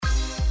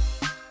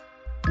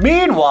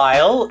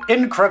Meanwhile,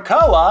 in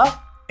Krakoa,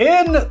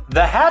 in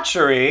the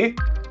hatchery...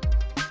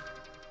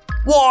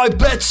 Why,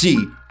 Betsy,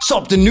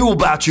 something new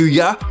about you,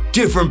 yeah?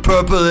 Different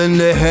purple in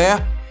the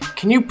hair?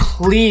 Can you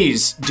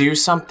please do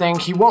something?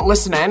 He won't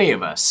listen to any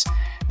of us.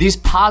 These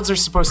pods are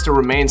supposed to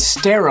remain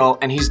sterile,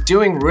 and he's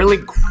doing really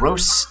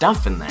gross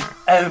stuff in there.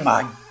 Oh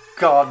my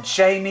God,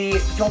 Jamie,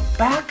 you're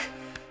back?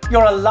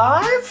 You're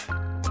alive?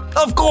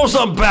 Of course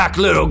I'm back,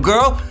 little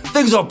girl.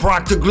 Things are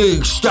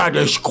practically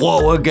status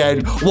quo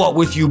again. What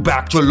with you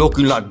back to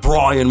looking like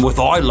Brian with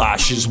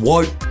eyelashes,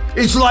 what?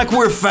 It's like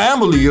we're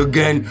family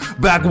again,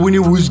 back when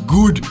it was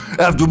good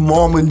after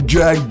Mom and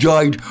Dad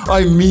died.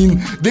 I mean,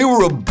 they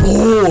were a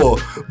bore,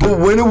 but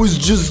when it was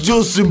just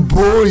us and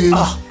Brian...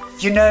 Oh,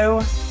 you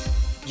know,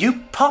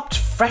 you popped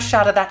fresh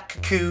out of that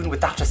cocoon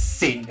without a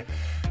sin.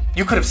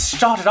 You could have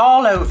started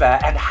all over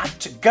and had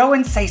to go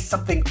and say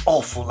something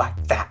awful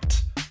like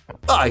that.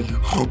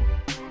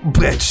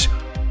 Bet.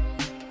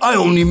 I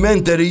only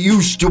meant that it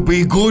used to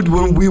be good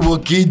when we were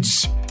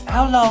kids.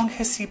 How long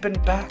has he been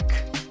back?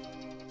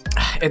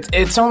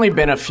 It's only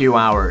been a few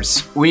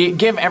hours. We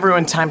give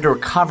everyone time to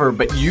recover,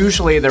 but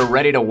usually they're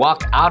ready to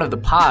walk out of the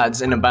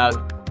pods in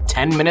about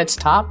 10 minutes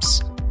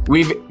tops.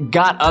 We've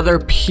got other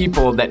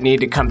people that need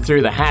to come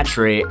through the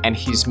hatchery, and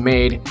he's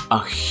made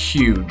a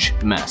huge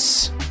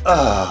mess.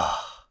 Ugh.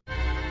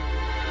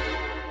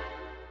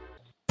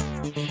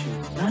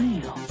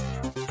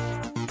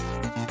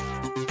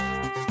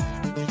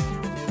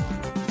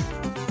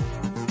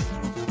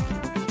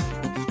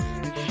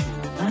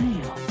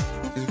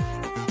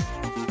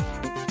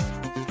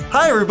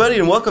 Hi, everybody,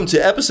 and welcome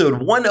to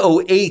episode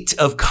 108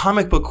 of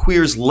Comic Book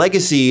Queer's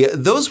Legacy.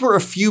 Those were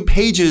a few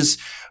pages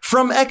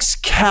from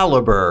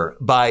Excalibur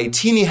by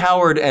Tini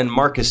Howard and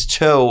Marcus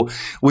To,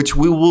 which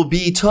we will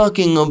be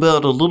talking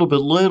about a little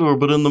bit later.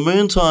 But in the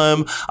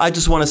meantime, I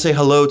just want to say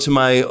hello to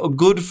my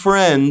good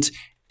friend,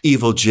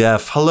 Evil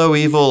Jeff. Hello,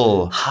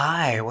 Evil.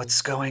 Hi,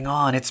 what's going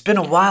on? It's been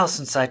a while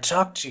since I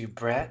talked to you,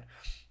 Brett.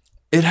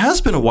 It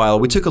has been a while.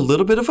 We took a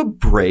little bit of a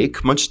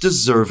break, much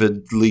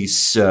deservedly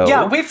so.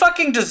 Yeah, we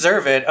fucking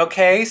deserve it,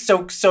 okay?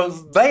 So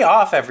lay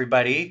off,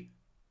 everybody.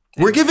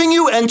 We're giving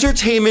you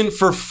entertainment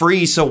for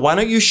free, so why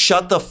don't you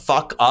shut the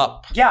fuck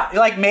up? Yeah,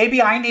 like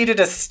maybe I needed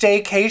a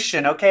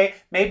staycation, okay?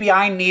 Maybe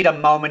I need a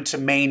moment to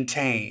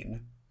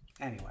maintain.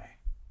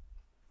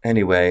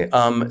 Anyway,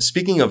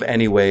 speaking of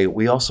anyway,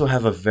 we also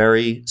have a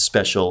very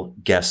special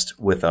guest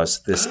with us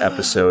this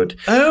episode.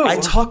 Oh. I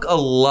talk a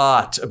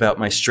lot about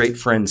my straight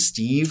friend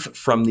Steve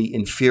from the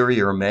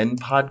Inferior Men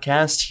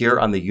podcast here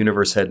on the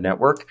Universe Head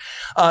Network.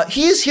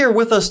 He is here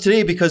with us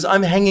today because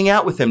I'm hanging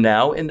out with him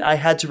now, and I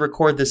had to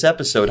record this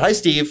episode. Hi,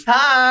 Steve.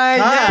 Hi.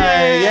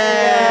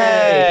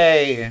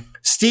 Yay.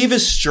 Steve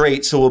is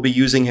straight, so we'll be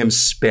using him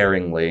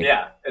sparingly.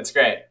 Yeah, it's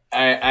great.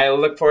 I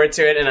look forward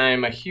to it, and I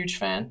am a huge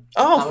fan.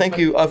 Oh, thank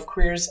you. Of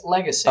Queer's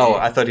Legacy. Oh,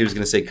 I thought he was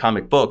going to say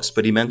comic books,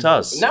 but he meant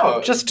us.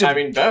 No, I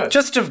mean both.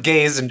 Just of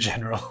gays in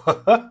general.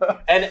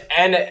 and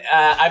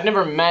I've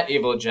never met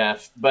Evil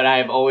Jeff, but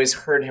I've always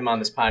heard him on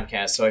this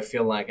podcast, so I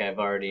feel like I've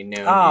already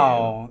known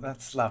you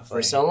that's lovely.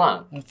 For so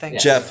long. Well, thank you.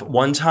 Jeff,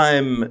 one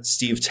time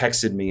Steve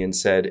texted me and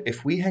said,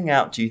 if we hang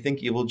out, do you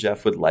think Evil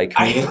Jeff would like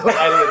me?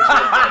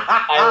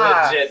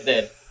 I legit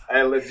did.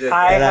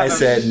 I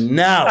said,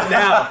 no.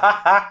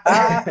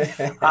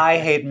 I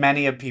hate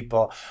many of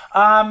people.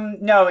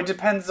 No, it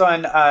depends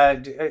on,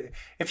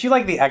 if you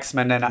like the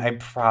X-Men, then I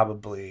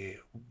probably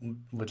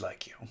would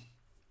like you.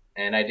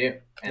 And I do.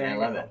 And I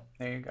love it.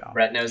 There you go.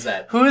 Brett knows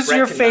that. Who's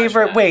your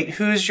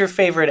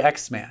favorite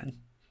X-Man?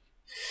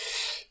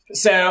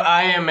 So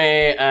I am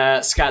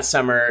a Scott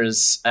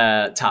Summers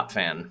top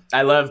fan.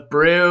 I love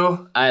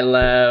Brew. I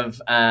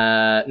love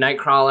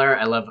Nightcrawler.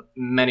 I love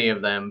many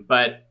of them.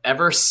 But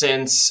ever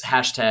since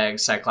hashtag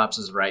Cyclops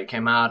is Right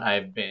came out,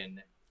 I've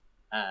been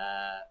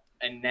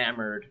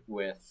enamored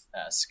with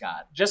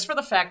Scott. Just for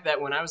the fact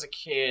that when I was a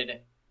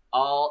kid,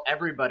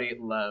 everybody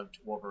loved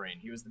Wolverine.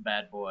 He was the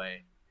bad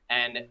boy.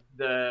 And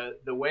the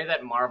way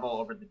that Marvel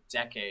over the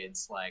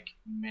decades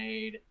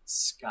made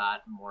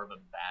Scott more of a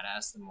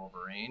badass than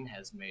Wolverine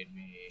has made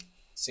me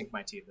sink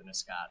my teeth into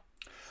Scott.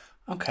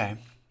 Okay.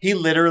 He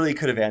literally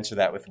could have answered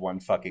that with one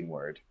fucking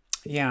word.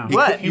 Yeah.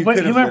 He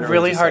went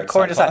really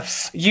hardcore to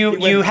Scott.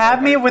 You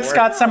had me with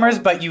Scott Summers,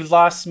 but you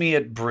lost me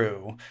at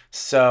Brew.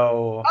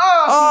 So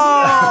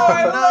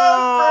I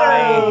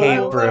love Brew. I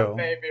hate Brew.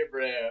 Baby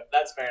Brew.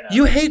 That's fair enough.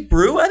 You hate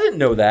Brew? I didn't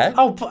know that.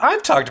 Oh,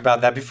 I've talked about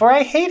that before.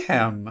 I hate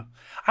him.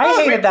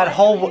 I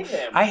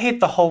hate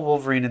the whole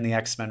Wolverine in the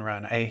X-Men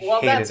run. I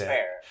hated that's it.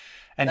 Fair.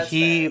 And that's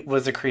he fair.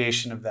 was a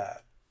creation of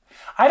that.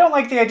 I don't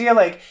like the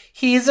idea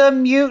he's a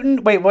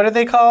mutant. Wait, what are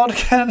they called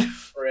again?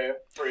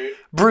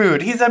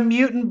 Brood. He's a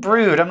mutant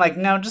brood. I'm like,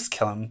 no, just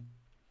kill him.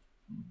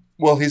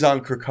 Well, he's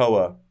on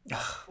Krakoa.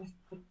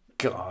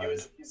 God.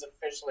 He's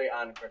officially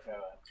on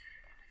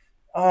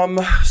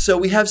Krakoa. So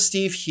we have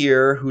Steve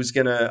here who's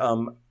going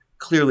to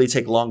clearly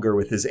take longer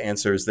with his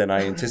answers than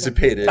I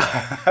anticipated.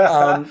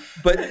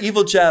 But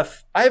Evil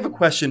Jeff, I have a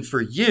question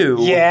for you.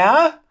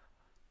 Yeah?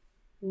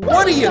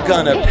 What are you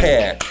gonna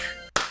pick?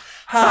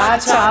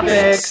 Hot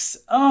topics.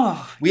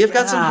 Oh, We have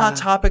got some hot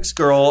topics,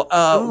 girl.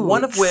 Ooh,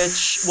 One of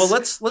which, well,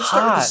 let's start with the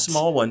hot.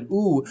 small one.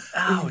 Ooh,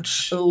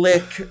 Ouch.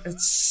 lick.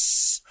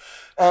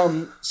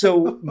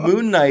 So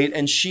Moon Knight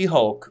and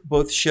She-Hulk,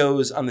 both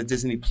shows on the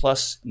Disney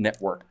Plus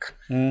network,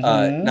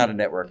 not a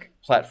network,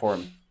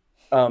 platform.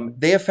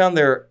 They have found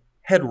their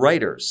head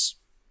writers.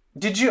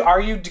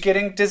 Are you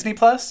getting Disney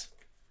Plus?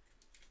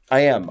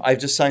 I am. I've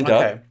just signed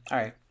Okay. up. All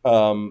right.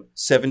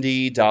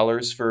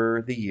 $70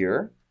 for the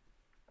year.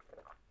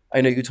 I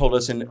know you told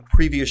us in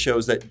previous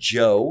shows that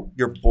Joe,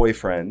 your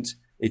boyfriend,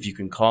 if you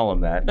can call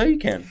him that. No, you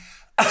can.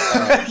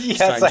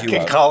 Yes, I signed you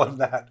can up. call him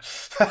that.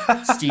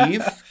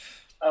 Steve?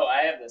 Oh,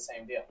 I have the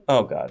same deal.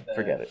 Oh, God.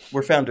 Forget it.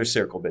 We're founder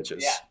circle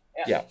bitches.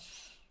 Yeah.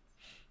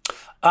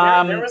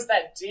 There was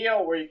that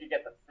deal where you could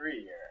get the free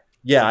year.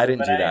 Yeah, I didn't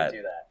But do I that.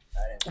 didn't do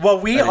that. Well,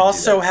 we didn't do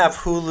also that. have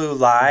Hulu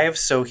Live,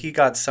 so he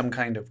got some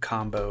kind of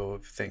combo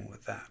thing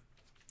with that.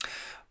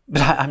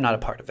 But I'm not a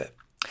part of it.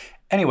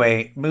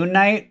 Anyway, Moon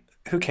Knight,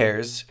 who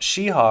cares?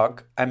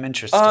 She-Hulk, I'm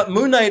interested.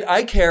 Moon Knight,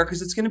 I care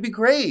because it's going to be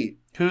great.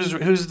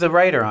 Who's the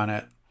writer on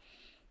it?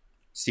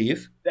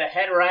 Steve? The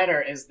head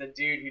writer is the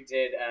dude who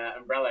did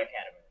Umbrella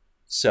Academy.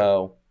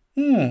 So,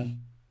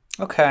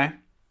 Okay.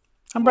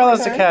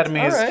 Umbrella's Okay,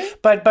 Academy is, all right.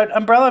 but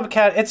Umbrella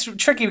Academy, it's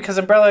tricky because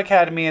Umbrella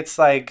Academy, it's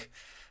like,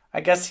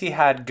 I guess he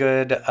had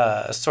good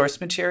source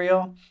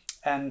material,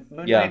 and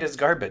Moon Yeah. Knight is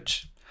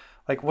garbage.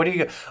 Like, what do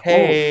you?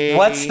 Hey. Ooh,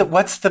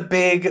 what's the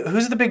big?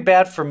 Who's the big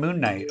bad for Moon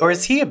Knight, or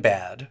is he a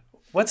bad?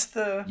 What's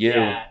the you.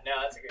 Yeah, no,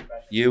 that's a good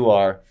question. You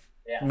are.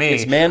 me?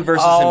 It's man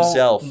versus Oh,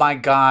 himself. My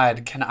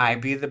God, can I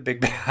be the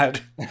big bad?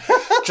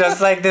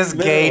 Just like this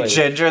gay Literally.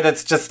 ginger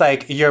that's just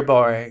like, you're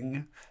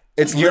boring.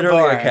 It's You're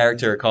literally boring. a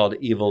character called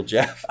Evil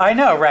Jeff. I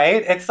know,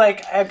 right? It's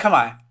like, come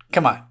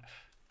on.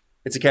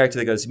 It's a character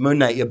that goes, Moon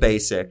Knight, you're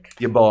basic.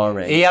 You're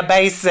boring. Yeah,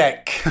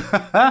 basic.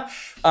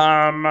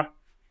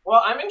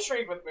 Well, I'm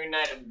intrigued with Moon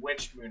Knight and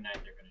which Moon Knight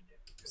they're going to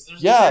do.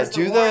 'Cause there's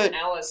do the the- Warren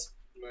Ellis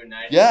Moon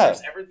Knight. and Yeah.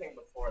 There's everything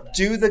before that.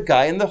 Do the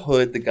guy in the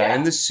hood, the guy in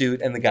Yeah. the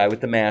suit, and the guy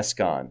with the mask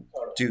on.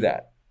 Totally. Do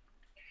that.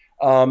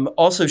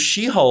 Also,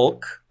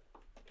 She-Hulk,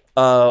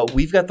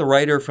 we've got the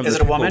writer from Is the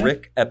it a Pickle woman?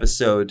 Rick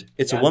episode.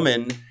 It's a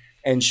woman,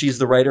 and she's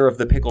the writer of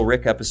the Pickle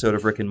Rick episode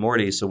of Rick and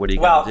Morty. So what are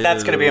you Well, going to do?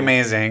 that's going to be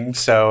amazing.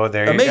 So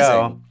there you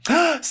go.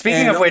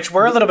 Speaking And- of which,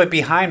 we're a little bit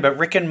behind, but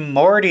Rick and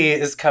Morty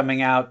is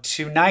coming out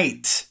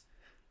tonight.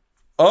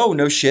 Oh,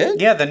 no shit?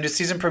 Yeah, the new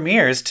season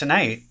premieres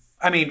tonight.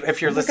 I mean,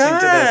 if you're my listening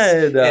to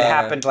this, God. it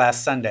happened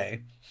last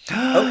Sunday.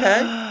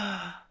 Okay.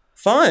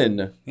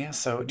 Fun. Yeah,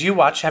 so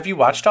have you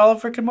watched all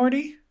of Rick and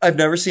Morty? I've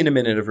never seen a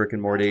minute of Rick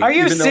and Morty. Are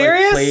you even though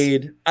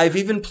serious? I've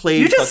even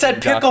played. You just fucking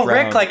said Doc Pickle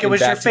Rick Brown like it in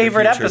was Back your to the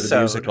favorite Future, the episode.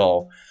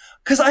 musical.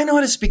 Because I know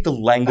how to speak the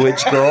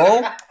language,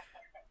 girl.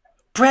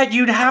 Brett,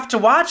 you'd have to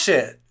watch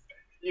it.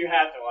 You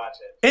have to watch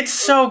it. It's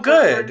so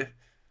good.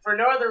 For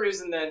no other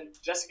reason than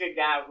Jessica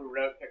Gao, who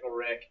wrote Pickle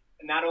Rick,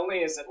 not only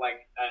is it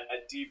like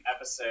a deep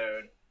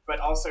episode, but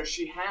also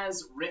she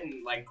has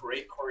written like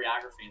great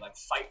choreography, like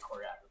fight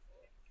choreography.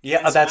 Yeah,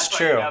 And so that's why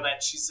true. you know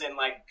that she's in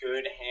like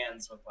good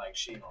hands with like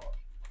She-Hulk.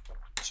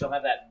 She'll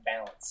have that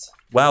balance.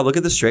 Wow, look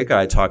at the straight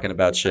guy talking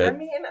about I shit.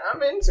 mean,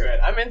 I'm into it.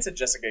 I'm into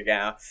Jessica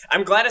Gao.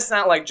 I'm glad it's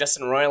not like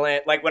Justin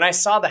Roiland. Like when I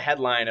saw the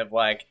headline of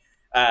like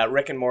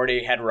Rick and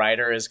Morty head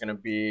writer is going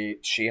to be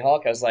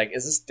She-Hulk, I was like,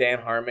 is this Dan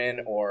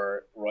Harmon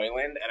or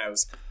Roiland? And I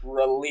was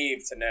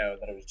relieved to know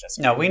that it was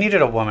Jessica. No, we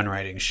needed a woman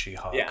writing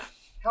She-Hulk. Yeah,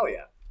 hell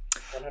yeah,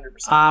 100%.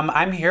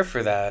 I'm here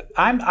for that.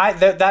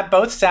 That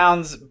both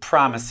sounds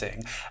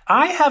promising.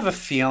 I have a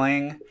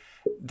feeling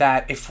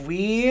that if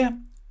we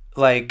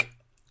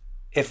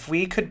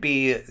could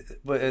be,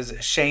 what is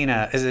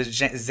Shayna? Is it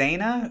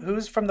Zaina?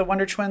 Who's from the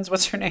Wonder Twins?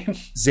 What's her name?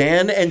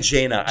 Zan and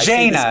Jaina. I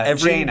say this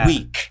every Jaina.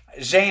 week.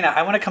 Jaina.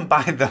 I want to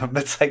combine them.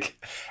 It's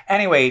like,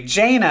 anyway,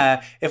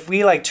 Jaina, if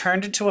we like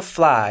turned into a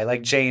fly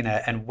like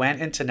Jaina and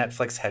went into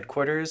Netflix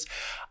headquarters,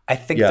 I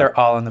think Yeah. they're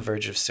all on the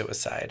verge of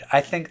suicide. I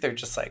think they're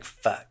just like,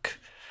 fuck.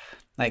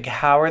 Like,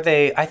 how are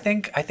they? I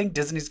think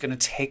Disney's going to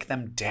take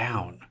them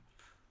down.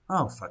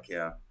 Oh, fuck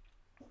yeah.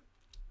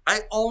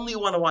 I only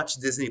want to watch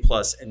Disney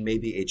Plus and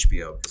maybe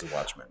HBO because of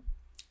Watchmen.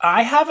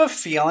 I have a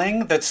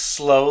feeling that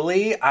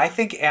slowly, I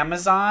think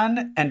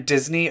Amazon and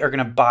Disney are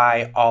going to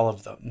buy all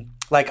of them.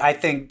 Like, I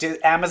think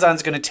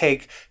Amazon's going to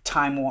take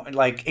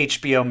like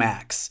HBO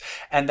Max,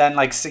 and then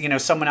like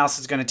someone else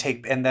is going to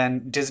take, and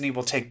then Disney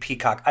will take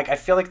Peacock. I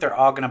feel like they're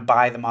all going to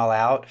buy them all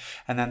out,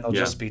 and then they'll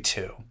just be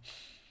two.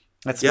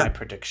 That's my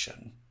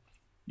prediction.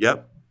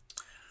 Yep.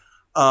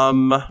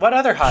 What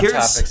other hot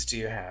Here's- topics do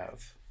you have?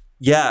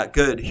 Yeah,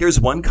 good. Here's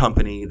one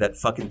company that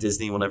fucking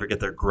Disney will never get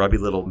their grubby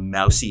little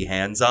mousy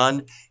hands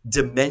on.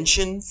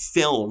 Dimension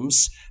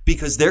Films,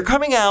 because they're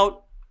coming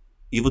out.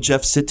 Evil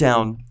Jeff, sit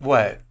down.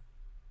 What?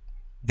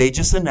 They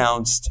just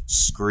announced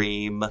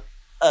Scream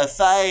 5.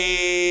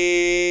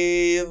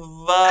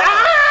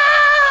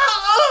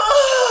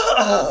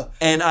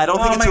 And I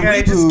don't think it's a my God,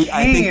 it just reboot.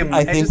 I came.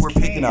 It think just we're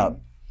picking came. up.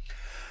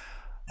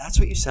 That's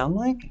what you sound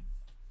like?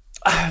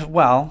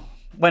 Well,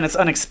 when it's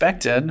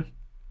unexpected.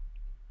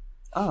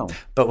 Oh.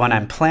 But when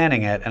I'm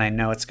planning it and I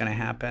know it's going to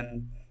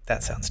happen,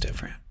 That sounds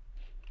different.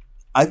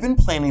 I've been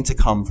planning to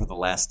come for the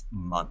last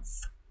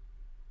month.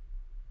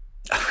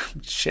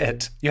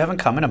 Shit. You haven't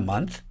come in a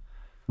month?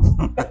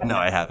 No,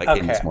 I have. I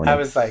came this morning. I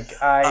was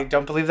like, I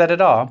don't believe that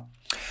at all.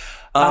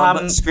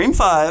 Scream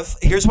 5.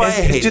 Here's why I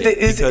hate it.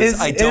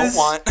 Because I don't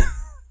want...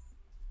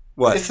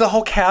 What? Is the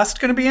whole cast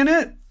going to be in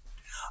it?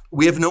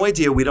 We have no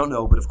idea. We don't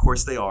know, but of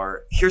course they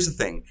are. Here's the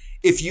thing.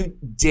 If you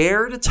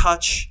dare to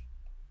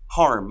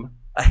harm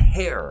a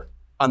hair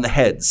on the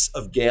heads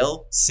of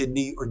Gail,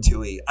 Sydney, or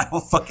Dewey, I will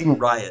fucking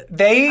riot.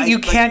 You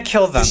can't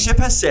kill them. The ship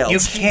has sailed. You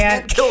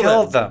can't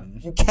kill them.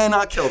 You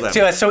cannot kill them.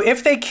 So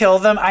if they kill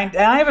them, I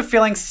have a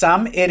feeling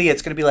some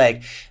idiot's going to be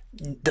like,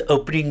 the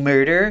opening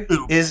murder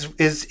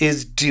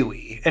is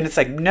Dewey. And it's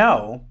like,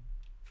 no,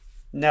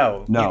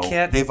 you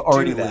can't. They've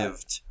already do that.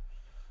 lived.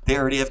 They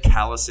already have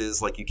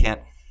calluses. Like, you can't.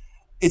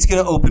 It's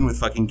going to open with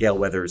fucking Gale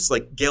Weathers.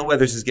 Like, Gale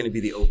Weathers is going to be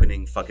the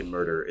opening fucking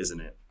murder,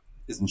 isn't it?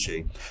 Isn't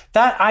she?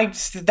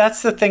 That's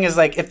the thing is,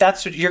 like, if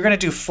that's what you're going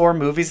to do 4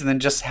 movies and then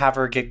just have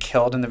her get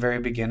killed in the very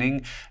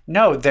beginning.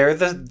 No,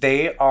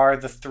 they are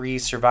the 3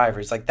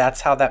 survivors. Like,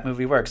 that's how that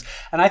movie works.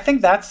 And I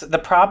think that's the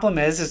problem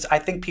is I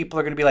think people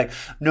are going to be like,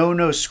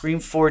 no, Scream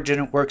 4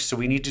 didn't work, so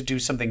we need to do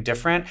something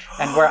different.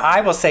 And where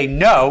I will say,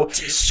 no,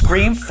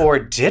 Scream 4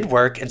 did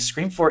work, and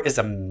Scream 4 is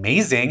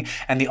amazing.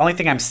 And the only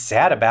thing I'm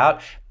sad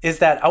about is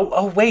that,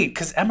 wait,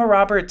 because Emma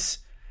Roberts,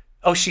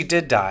 she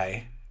did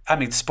die. I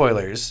mean,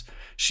 spoilers.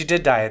 She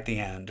did die at the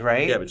end,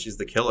 right? Yeah, but she's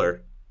the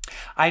killer.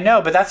 I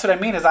know, but that's what I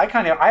mean is I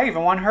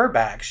even want her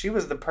back. She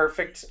was the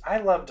perfect. I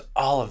loved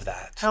all of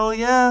that. Hell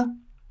yeah.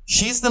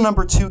 She's the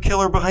number 2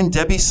 killer behind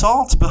Debbie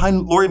Salt,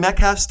 behind Laurie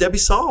Metcalf's Debbie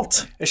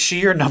Salt. Is she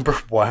your number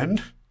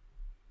 1?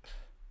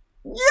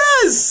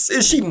 Yes!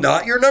 Is she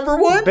not your number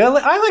 1?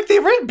 I like the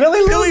original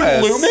Billy Loomis.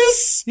 Billy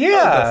Loomis? Yeah.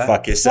 Oh, go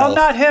fuck yourself. Well,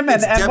 not him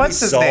and Debbie what's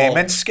his Salt. name?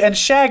 And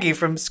Shaggy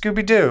from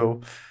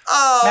Scooby-Doo.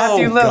 Oh,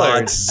 Matthew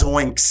Lillard. God,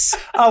 zoinks.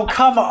 Oh,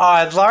 come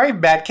on. Laurie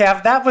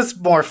Metcalf, that was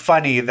more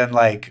funny than,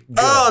 like, good.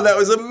 Oh, that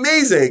was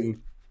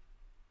amazing.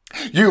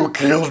 You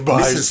killed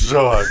my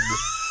son.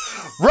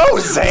 Roseanne!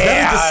 Is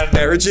that a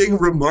disparaging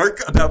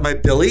remark about my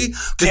Billy?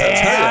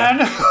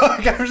 Dan!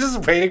 I was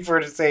just waiting for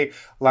her to say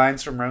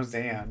lines from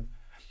Roseanne.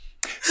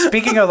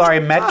 Speaking of Laurie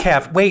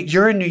Metcalf, wait,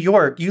 you're in New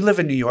York. You live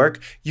in New York.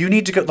 You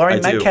need to go. Laurie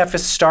Metcalf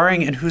is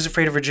starring in Who's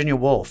Afraid of Virginia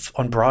Woolf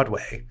on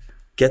Broadway.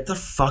 Get the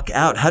fuck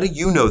out. How do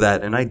you know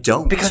that and I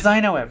don't? Because I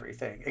know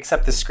everything,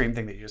 except the Scream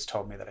thing that you just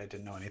told me that I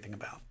didn't know anything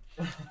about.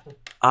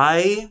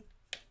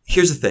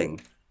 Here's the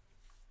thing.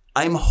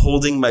 I'm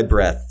holding my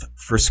breath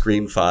for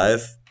Scream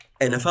 5.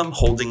 And if I'm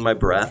holding my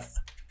breath,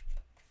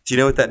 do you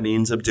know what that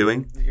means I'm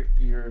doing?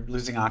 You're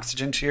losing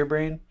oxygen to your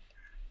brain?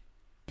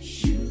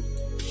 Shoop,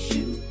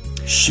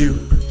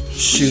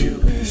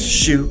 shoop,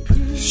 shoop,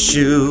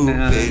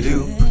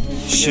 shoop-a-doop,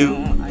 shoop,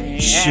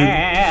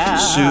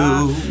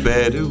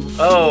 shoop-a-doop.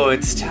 Oh,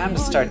 it's time to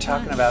start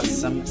talking about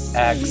some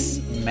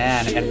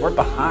X-Men. And we're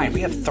behind.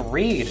 We have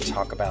 3 to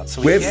talk about.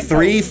 So we have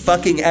 3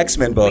 fucking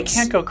X-Men books. We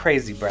can't go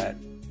crazy, Brett.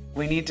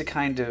 We need to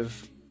kind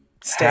of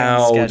stay on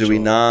How schedule. do we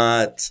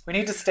not? We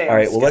need to stay on All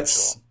right, schedule. well,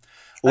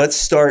 let's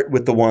start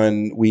with the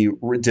one we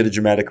did a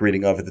dramatic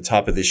reading of at the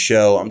top of the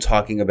show. I'm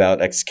talking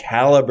about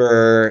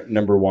Excalibur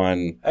number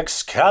 1.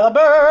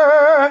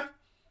 Excalibur!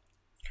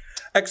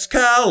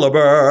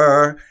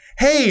 Excalibur!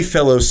 Hey,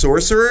 fellow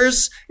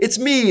sorcerers! It's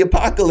me,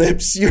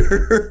 Apocalypse,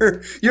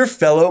 your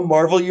fellow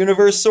Marvel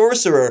Universe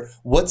sorcerer.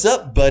 What's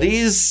up,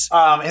 buddies?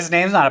 His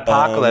name's not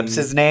Apocalypse.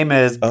 His name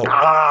is...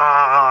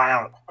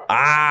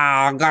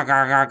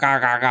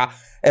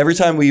 Every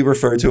time we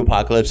refer to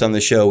Apocalypse on the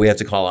show, we have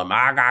to call him.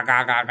 I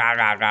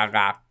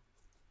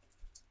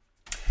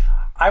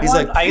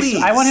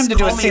want him to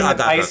do a call me scene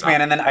with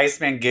Iceman, and then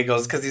Iceman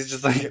giggles because he's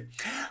just like,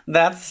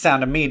 that's the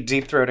sound of me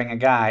deep-throating a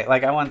guy.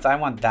 Like, I want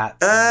that.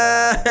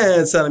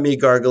 It sounded me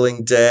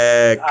gargling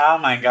dick. Oh,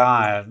 my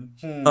God.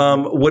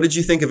 What did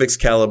you think of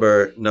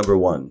Excalibur number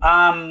 1?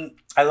 I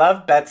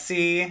love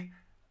Betsy,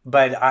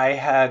 but I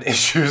had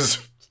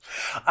issues.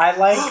 I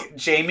like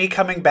Jamie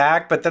coming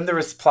back, but then there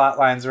was plot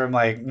lines where I'm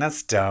like,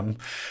 that's dumb.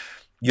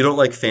 You don't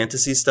like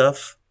fantasy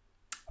stuff?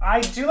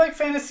 I do like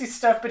fantasy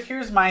stuff, but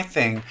here's my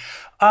thing.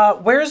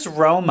 Where's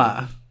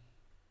Roma?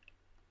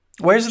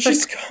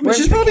 She's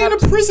probably in a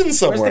prison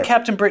somewhere. Where's the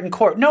Captain Britain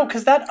Corps? No,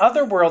 because that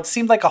other world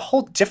seemed like a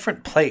whole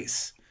different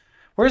place.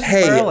 Where's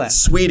Berlin?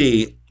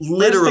 Sweetie,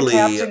 literally.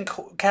 Where's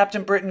the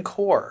Captain Britain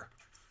Corps?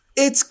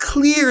 It's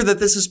clear that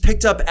this is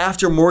picked up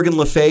after Morgan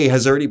Le Fay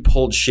has already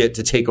pulled shit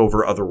to take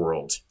over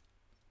Otherworld.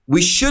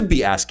 We should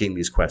be asking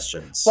these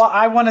questions. Well,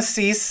 I want to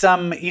see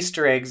some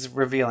Easter eggs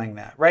revealing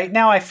that. Right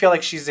now, I feel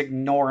like she's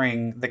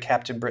ignoring the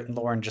Captain Britain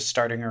lore and just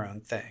starting her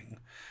own thing.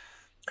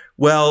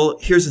 Well,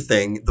 here's the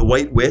thing. The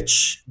White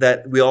Witch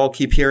that we all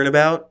keep hearing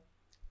about,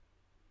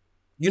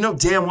 you know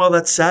damn well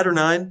that's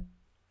Saturnine,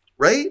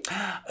 right?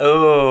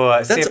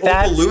 Oh, that's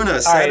Opaluna,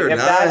 Saturnine. Right,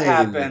 if that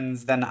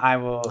happens, then I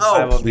will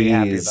be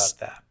happy about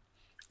that.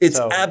 It's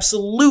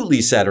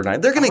absolutely Saturnine.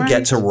 They're going to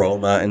get to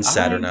Roma and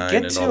Saturnine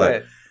and all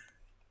that.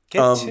 Get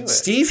to it.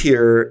 Steve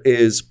here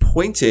is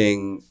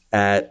pointing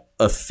at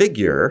a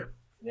figure.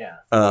 Yeah.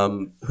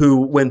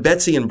 who, when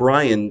Betsy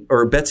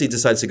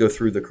decides to go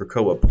through the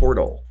Krakoa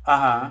portal,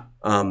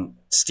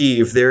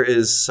 Steve, there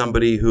is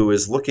somebody who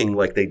is looking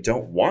like they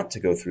don't want to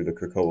go through the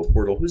Krakoa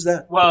portal. Who's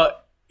that? Well,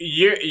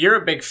 you're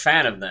a big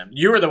fan of them.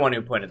 You were the one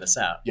who pointed this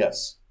out.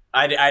 Yes.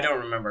 I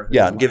don't remember.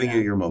 Yeah, I'm giving you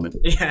your moment.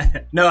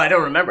 Yeah. No, I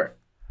don't remember.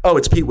 Oh,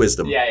 it's Pete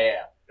Wisdom.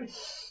 Yeah.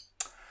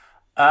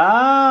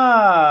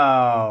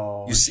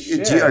 Oh. You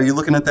see? Are you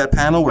looking at that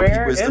panel where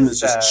Pete Wisdom is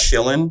just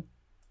chilling?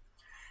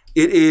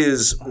 It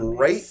is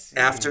right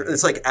after.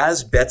 It's like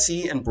as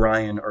Betsy and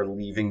Brian are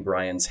leaving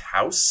Brian's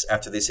house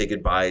after they say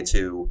goodbye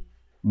to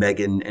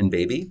Megan and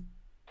Baby.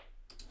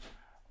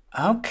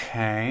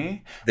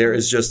 Okay. There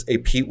is just a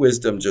Pete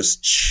Wisdom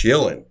just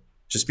chilling,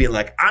 just being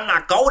like, "I'm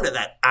not going to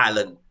that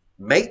island,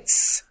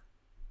 mates."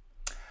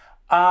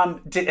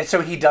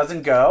 So he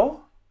doesn't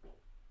go?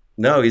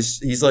 No,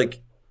 he's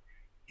like,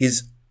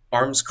 he's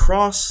arms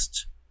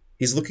crossed.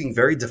 He's looking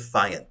very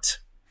defiant.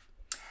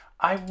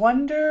 I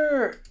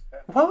wonder,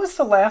 what was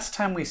the last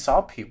time we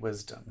saw Pete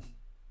Wisdom?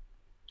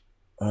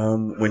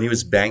 When he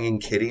was banging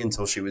Kitty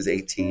until she was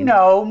 18.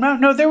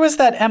 No. There was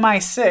that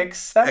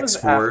MI6. That was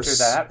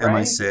X-Force, after that,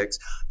 right? MI6.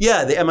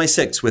 Yeah, the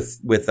MI6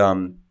 with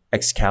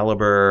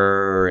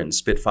Excalibur and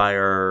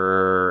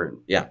Spitfire.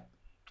 Yeah.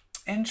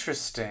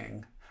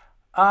 Interesting.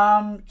 You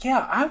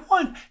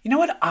know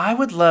what? I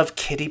would love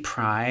Kitty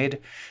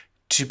Pryde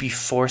to be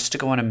forced to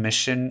go on a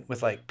mission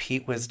with like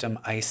Pete Wisdom,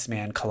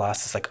 Iceman,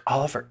 Colossus, like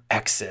all of her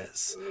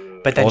exes.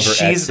 But then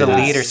she's the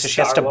leader, so she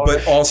has to.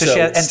 But also,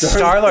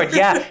 Star-Lord,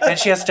 yeah, and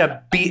she has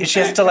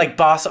to like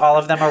boss all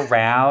of them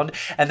around,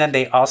 and then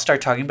they all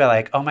start talking about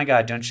like, oh my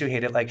god, don't you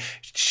hate it? Like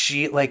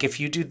if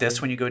you do this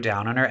when you go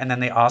down on her, and then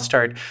they all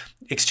start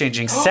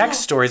exchanging sex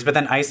stories. But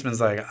then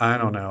Iceman's like, I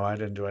don't know, I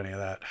didn't do any of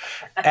that,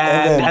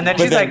 and then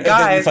she's like,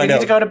 guys, we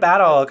need to go to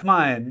battle, come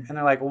on, and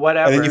they're like,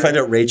 whatever. And then you find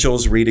out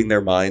Rachel's reading their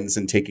minds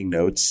and taking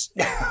notes.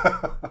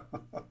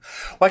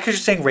 Why? Because you're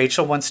saying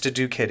Rachel wants to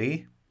do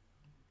Kitty.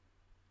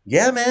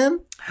 Yeah, man.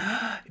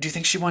 Do you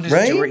think she wanted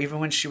to do her even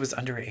when she was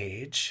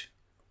underage?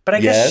 But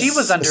I guess she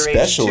was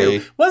underage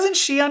too. Wasn't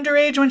she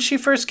underage when she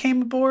first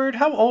came aboard?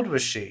 How old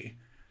was she?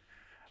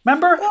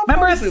 Remember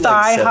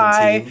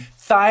thigh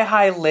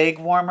high leg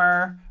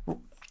warmer?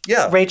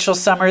 Yeah. Rachel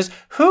Summers.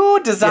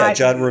 Who designed?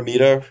 Yeah, John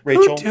Romita.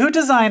 Rachel. Who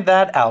designed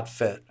that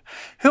outfit?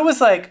 Who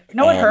was like, you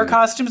know what her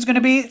costume is going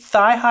to be?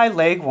 Thigh high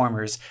leg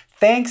warmers.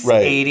 Thanks,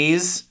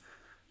 80s.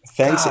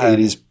 Thanks, God.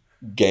 80s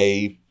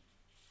gay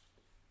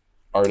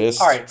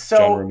artist. All right, so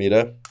John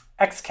Romita.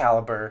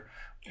 Excalibur.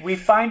 We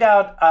find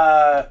out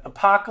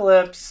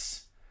Apocalypse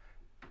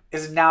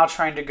is now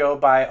trying to go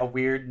by a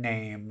weird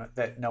name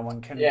that no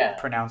one can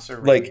pronounce or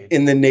read. Like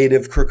in the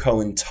native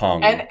Krakoan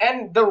tongue.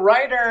 And the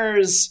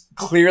writers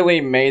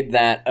clearly made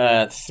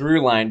that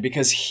through line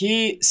because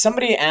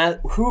somebody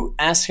who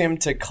asked him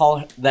to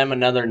call them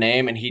another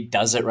name and he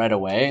does it right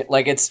away.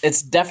 Like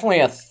it's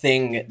definitely a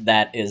thing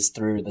that is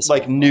through this.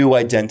 Like new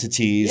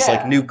identities,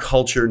 like new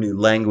culture, new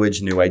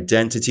language, new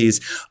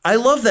identities. I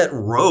love that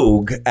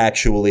Rogue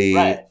actually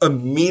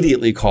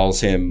immediately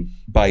calls him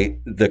by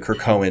the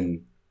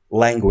Krakoan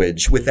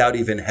language without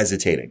even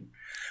hesitating.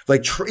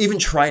 Like even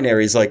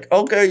Trinary's like,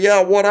 okay,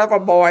 yeah, whatever,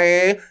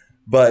 boy.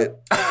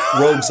 But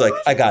Rogue's like,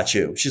 I got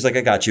you. She's like,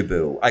 I got you,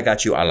 boo. I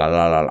got you.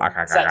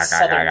 It's that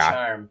southern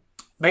charm.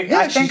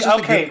 I think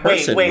okay.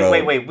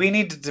 Wait. We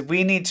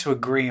need to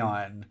agree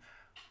on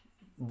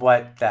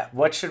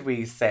what should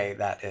we say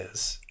that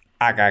is.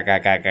 Do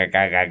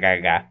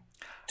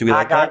we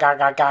like that?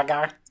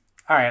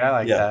 All right, I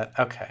like that.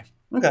 Okay.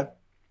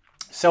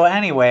 So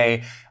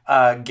anyway,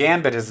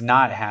 Gambit is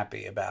not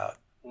happy about.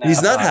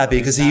 He's not happy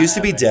because he used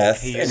to be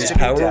deaf and his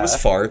power was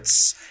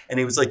farts. And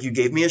he was like, you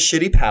gave me a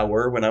shitty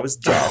power when I was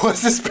deaf.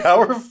 Was his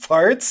power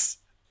farts?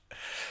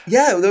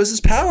 Yeah, that was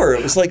his power.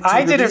 It was like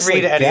I didn't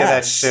read any of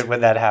that shit when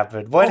that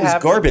happened. What happened? It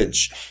was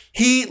garbage.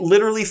 He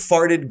literally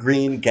farted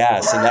green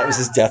gas and that was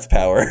his death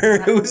power.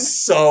 It was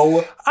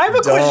so I have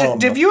a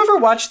question. Have you ever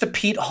watched the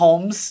Pete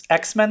Holmes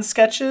X-Men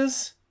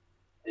sketches?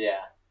 Yeah.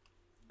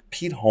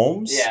 Pete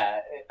Holmes? Yeah.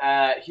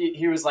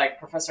 He was like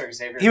Professor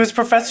Xavier. He was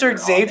Professor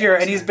Xavier,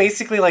 and he's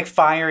basically like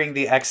firing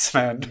the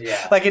X-Men.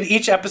 Yeah. Like in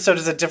each episode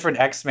is a different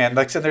X-Men.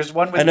 Like so, there's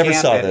one with Gambit. I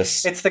never saw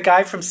this. It's the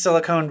guy from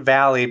Silicon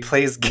Valley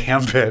plays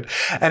Gambit,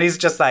 and he's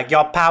just like,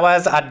 "Your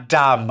powers are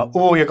dumb.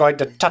 Ooh, you're going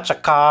to touch a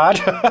card."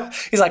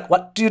 He's like,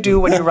 "What do you do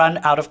when you run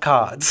out of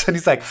cards?" And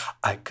he's like,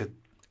 "I could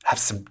have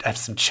some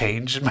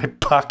change in my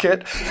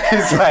pocket."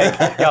 He's like,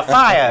 "You're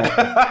fired."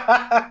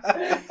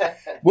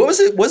 What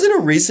was it? Was it a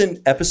recent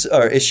episode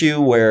or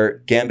issue where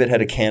Gambit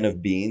had a can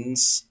of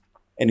beans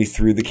and he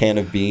threw the can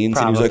of beans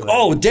and he was like,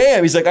 "Oh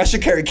damn!" He's like, "I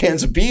should carry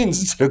cans of beans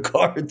instead of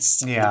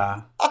cards."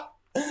 Yeah.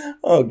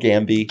 Oh,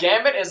 Gambit.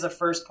 Gambit is the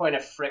first point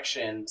of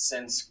friction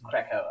since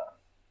Krakoa.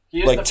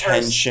 He is like the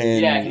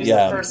tension. First, he's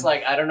the first.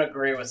 Like, I don't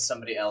agree with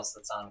somebody else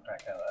that's on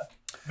Krakoa.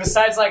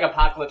 Besides, like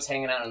Apocalypse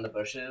hanging out in the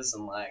bushes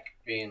and like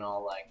being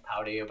all like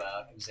pouty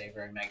about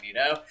Xavier and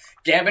Magneto,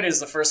 Gambit is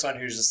the first one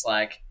who's just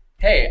like,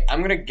 hey, I'm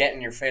going to get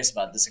in your face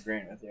about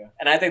disagreeing with you.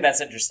 And I think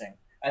that's interesting.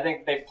 I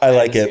think they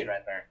planted the seed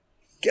right there.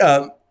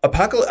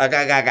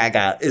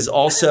 Apocalypse is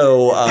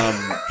also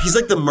he's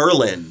like the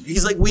Merlin.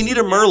 He's like, we need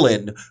a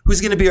Merlin. Who's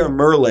going to be our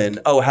Merlin?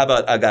 Oh, how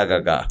about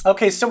Agagaga?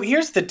 Okay, so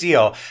here's the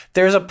deal.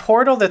 There's a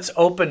portal that's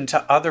open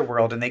to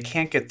Otherworld, and they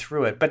can't get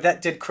through it. But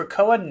did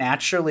Krakoa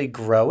naturally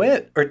grow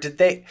it, or did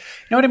they? You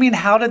know what I mean?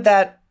 How did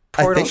that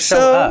portal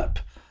show up?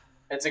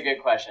 It's a good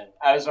question.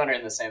 I was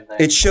wondering the same thing.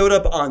 It showed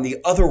up on the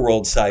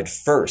Otherworld side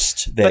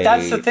first. But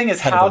that's the thing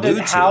is, how did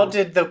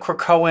the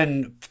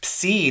Krakoan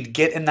seed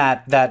get in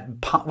that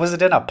was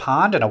it in a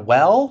pond, in a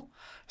well?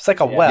 It's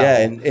like a well. Yeah,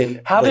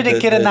 and how did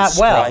it get in that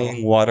well?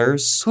 Scrying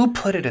waters. Who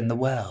put it in the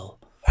well?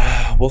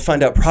 We'll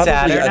find out. Probably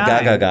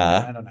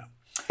Agagaga. I don't know.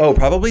 Oh,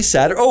 probably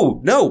Saturn. Oh,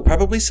 no,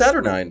 probably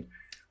Saturnine.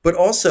 But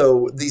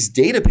also these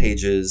data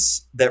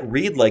pages that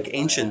read like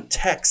ancient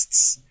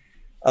texts.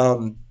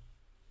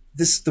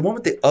 The one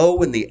with the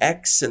O and the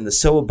X and the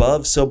so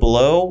above, so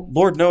below.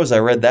 Lord knows I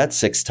read that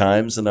 6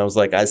 times and I was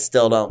like, I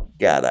still don't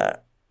get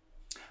it.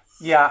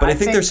 Yeah, but I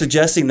think they're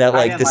suggesting that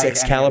like this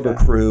Excalibur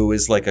crew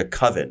is like a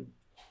coven.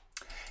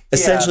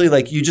 Essentially,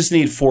 like you just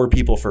need 4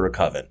 people for a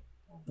coven.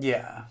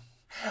 Yeah.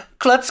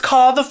 Let's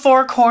call the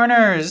 4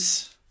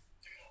 corners.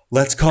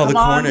 Let's call the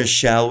corners,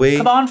 shall we?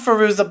 Come on,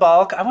 Firuza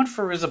Balk. I want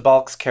Firuza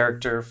Balk's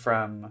character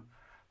from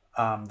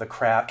The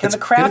Craft. Can The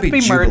Craft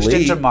be merged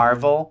into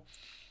Marvel?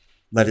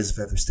 Light as a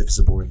feather, stiff as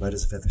a board. Light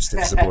as a feather,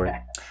 stiff as a board.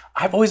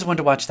 I've always wanted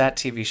to watch that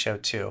TV show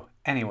too.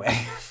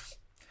 Anyway,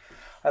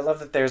 I love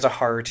that there's a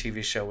horror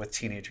TV show with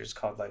teenagers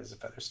called Light as a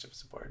Feather, Stiff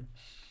as a Board.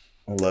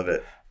 I love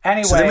it.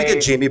 Anyway, so then we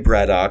get Jamie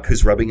Braddock,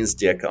 who's rubbing his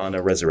dick on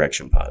a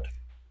resurrection pod.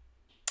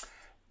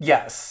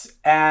 Yes,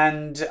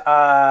 and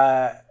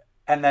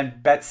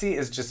then Betsy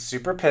is just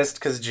super pissed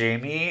because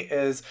Jamie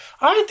is.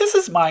 All right, this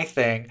is my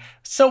thing.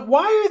 So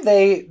why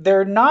are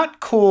they're not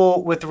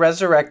cool with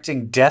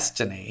resurrecting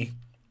Destiny?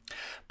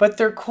 But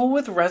they're cool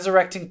with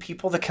resurrecting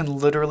people that can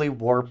literally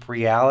warp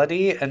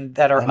reality and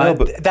that are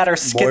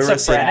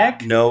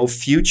schizophrenic. No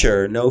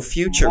future Moira's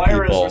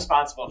people.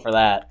 Responsible for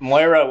that.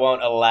 Moira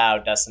won't allow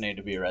Destiny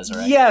to be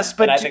resurrected. Yes,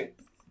 but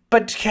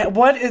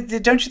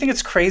don't you think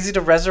it's crazy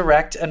to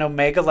resurrect an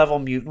Omega level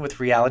mutant with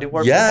reality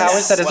warping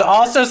powers that is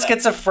also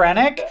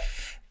schizophrenic?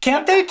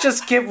 Can't they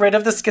just get rid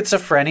of the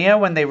schizophrenia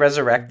when they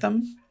resurrect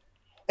them?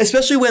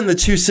 Especially when the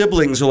 2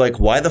 siblings are like,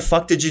 "Why the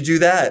fuck did you do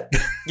that?"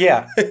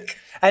 Yeah.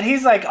 And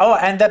he's like, oh,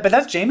 but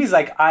that's Jamie's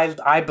like,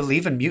 I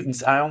believe in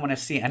mutants. I don't want to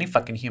see any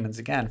fucking humans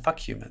again. Fuck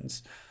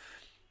humans.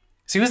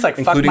 So he was like,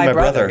 fuck my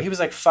brother. He was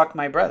like, fuck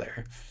my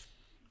brother.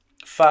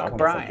 Fuck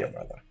Brian.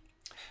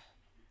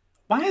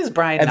 Why is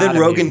Brian? And then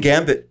Rogan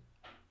Gambit.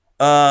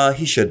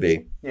 He should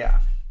be. Yeah.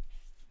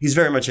 He's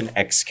very much an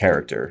X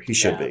character. He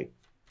should be.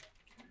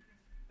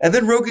 And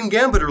then Rogan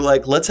Gambit are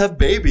like, let's have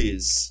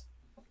babies.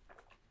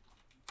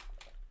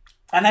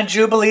 And then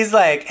Jubilee's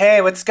like,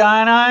 hey, what's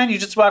going on? You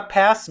just walked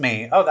past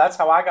me. Oh, that's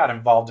how I got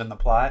involved in the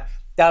plot.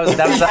 That was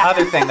the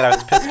other thing that I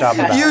was pissed off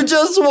about. You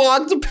just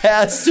walked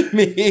past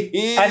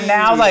me. And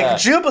now, like,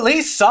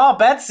 Jubilee saw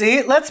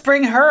Betsy. Let's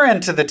bring her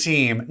into the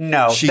team.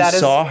 No. She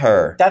saw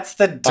her. That's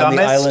the dumbest on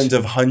the island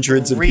of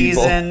hundreds of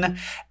reason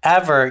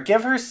ever.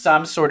 Give her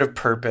some sort of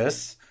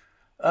purpose.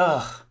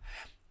 Ugh.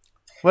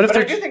 But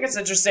I do think it's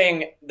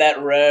interesting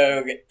that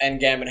Rogue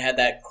and Gambit had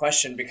that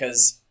question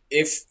because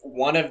if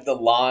one of the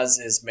laws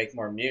is make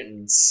more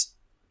mutants,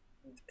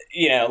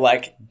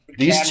 like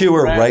these 2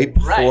 are ripe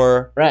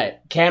for right.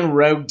 Can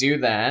Rogue do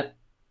that?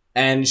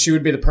 And she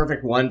would be the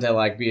perfect one to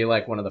like be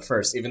like one of the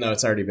first, even though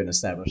it's already been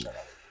established.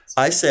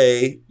 I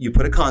say you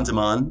put a condom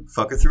on,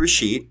 fuck her through a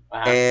sheet,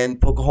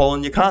 and poke a hole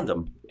in your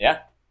condom. Yeah,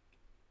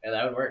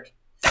 that would work.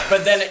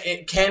 But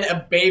then, can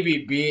a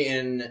baby be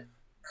in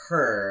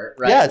her?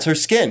 Right? Yeah, it's her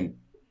skin.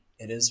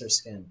 It is her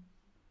skin.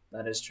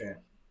 That is true.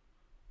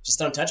 Just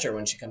don't touch her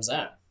when she comes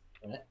out.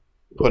 Right?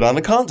 Put on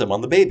a condom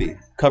on the baby.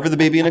 Cover the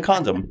baby in a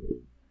condom.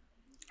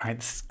 All right,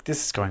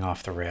 this is going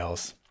off the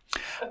rails.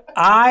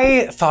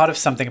 I thought of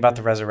something about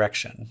the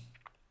resurrection.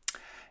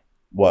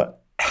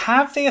 What?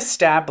 Have they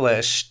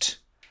established,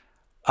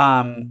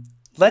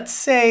 let's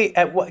say,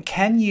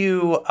 can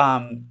you,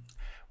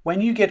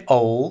 when you get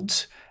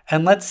old,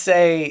 and let's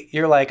say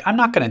you're like, I'm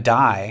not going to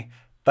die,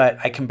 but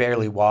I can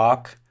barely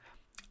walk.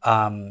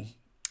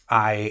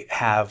 I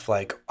have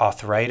like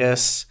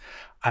arthritis.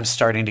 I'm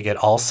starting to get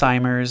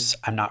Alzheimer's.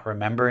 I'm not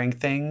remembering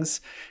things.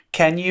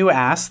 Can you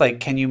ask, like,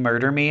 can you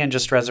murder me and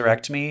just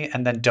resurrect me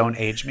and then don't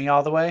age me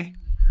all the way?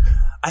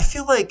 I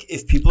feel like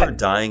if people are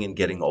dying and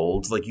getting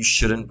old, like, you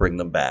shouldn't bring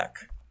them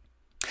back.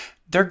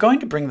 They're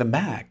going to bring them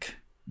back.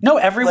 No,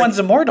 everyone's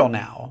immortal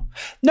now.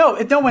 No.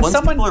 When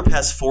people are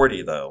past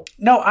 40, though.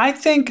 No, I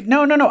think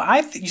no.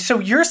 So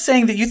you're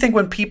saying that you think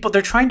when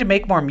they're trying to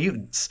make more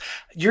mutants.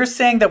 You're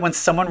saying that when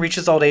someone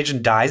reaches old age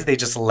and dies, they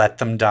just let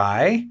them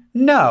die.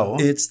 No.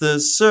 It's the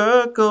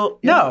circle.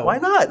 No. Why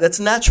not? That's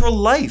natural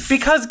life.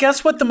 Because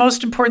guess what? The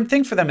most important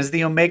thing for them is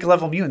the Omega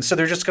level mutants. So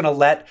they're just going to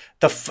let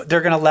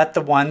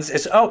the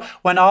ones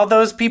when all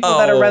those people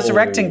that are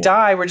resurrecting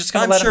die, we're just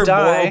going to let them die.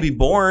 I'm sure more will be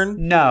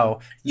born. No,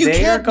 You they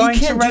can't are going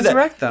do to that.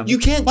 resurrect them. You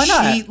can't Why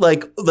not? cheat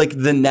like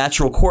the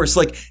natural course.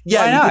 Like,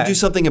 yeah, Why you not? could do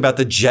something about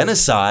the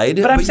genocide,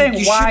 But I'm saying,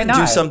 you why shouldn't do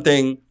not?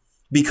 something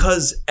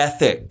because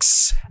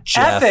ethics.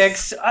 Jeff.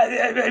 Ethics?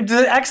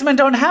 The X-Men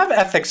don't have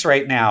ethics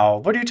right now.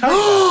 What are you talking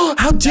about?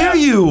 How dare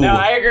you? No,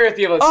 I agree with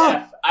you,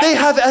 Jeff. They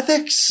have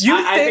ethics.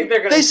 I think they're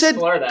going to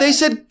explore that. They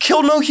said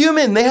kill no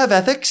human. They have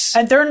ethics.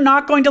 And they're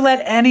not going to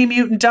let any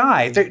mutant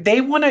die. They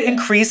want to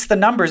increase the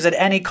numbers at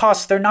any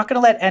cost. They're not going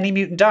to let any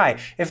mutant die.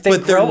 If they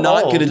But they're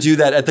not old, going to do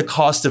that at the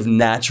cost of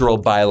natural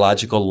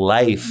biological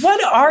life.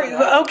 What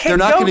are okay? They're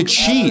not going to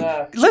cheat.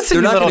 Listen, They're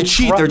you not little going to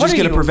cheat. Trump- They're just what are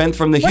going to you- prevent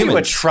from the What are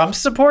humans. you, a Trump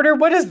supporter?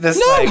 What is this?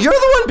 No, like? you're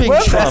the one being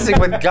We're Trump. messing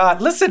with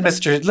God. Listen,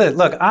 Mister.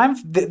 Look, I'm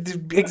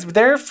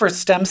there for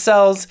stem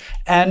cells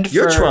and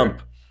You're for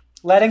Trump.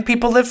 letting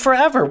people live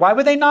forever. Why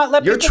would they not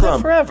let You're people live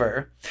Trump.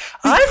 forever?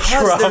 I'm Because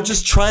Trump. they're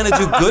just trying to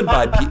do good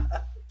by people.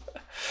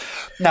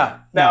 No,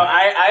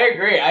 I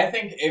agree. I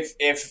think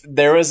if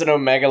there was an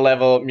Omega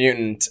level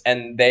mutant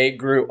and they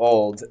grew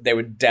old, they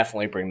would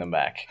definitely bring them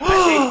back.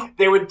 I think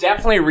they would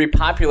definitely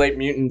repopulate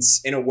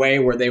mutants in a way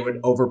where they would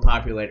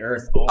overpopulate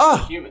Earth over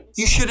humans.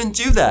 You shouldn't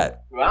do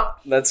that. Well,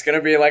 that's going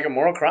to be like a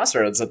moral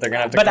crossroads that they're going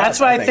to have to But cross, that's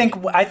why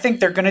I think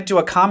they're going to do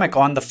a comic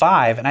on the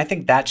 5, and I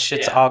think that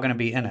shit's Yeah. all going to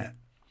be in it.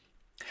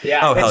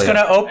 Yeah. Oh, hell It's yeah.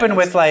 going to open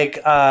with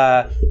like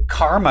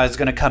Karma is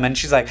going to come in.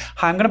 She's like,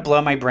 "Hi, I'm going to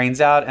blow my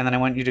brains out, and then I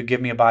want you to give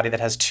me a body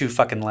that has 2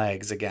 fucking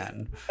legs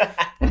again."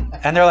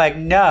 And they're like,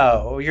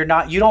 "No, you're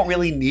not. You don't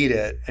really need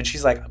it." And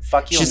she's like,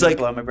 "Fuck you! She's I'm going like-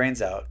 to blow my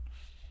brains out."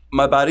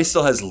 My body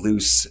still has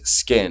loose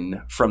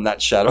skin from that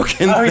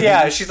Shadowkin. Oh thing.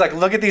 yeah, she's like,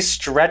 "Look at these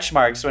stretch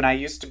marks when I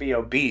used to be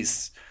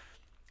obese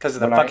because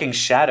of the fucking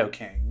Shadow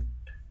King."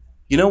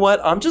 You know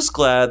what? I'm just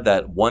glad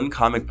that one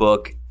comic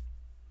book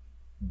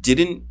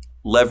didn't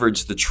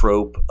leverage the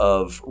trope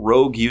of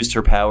Rogue used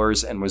her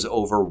powers and was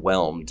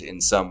overwhelmed in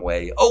some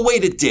way. Oh,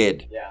 wait, it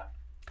did. Yeah.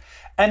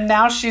 And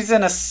now she's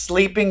in a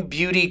Sleeping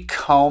Beauty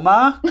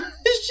coma.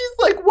 She's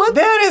like, what?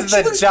 That is She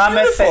the looks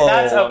dumbest thing. beautiful.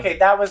 That's okay.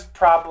 That was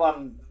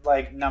problem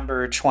like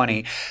number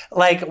 20.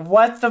 Like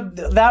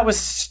that was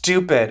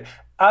stupid.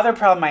 Other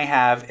problem I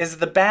have is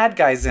the bad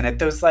guys in it.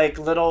 Those like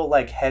little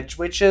like hedge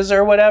witches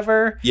or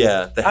whatever.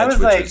 Yeah, the I hedge was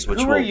like, witches, which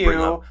who we'll are bring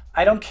you? up.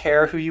 I don't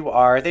care who you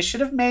are. They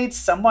should have made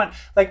someone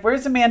like,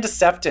 where's Amanda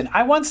Sefton?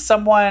 I want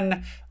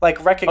someone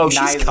like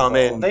recognizable.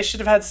 coming. They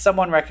should have had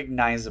someone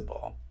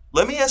recognizable.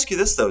 Let me ask you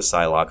this, though,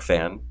 Psylocke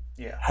fan.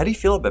 Yeah. How do you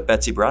feel about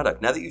Betsy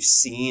Braddock? Now that you've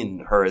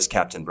seen her as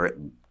Captain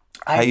Britain,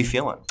 how are you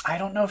feeling? I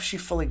don't know if she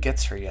fully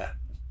gets her yet.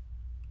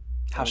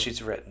 How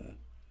she's written.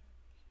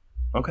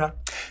 Okay.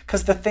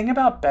 Because the thing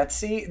about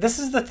Betsy, this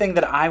is the thing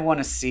that I want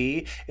to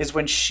see, is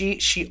when she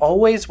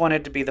always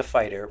wanted to be the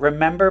fighter.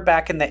 Remember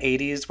back in the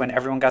 80s when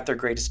everyone got their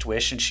greatest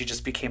wish and she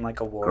just became like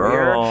a warrior?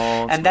 Girl,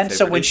 it's and my then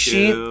so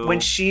favorite when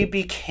issue. she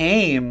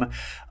became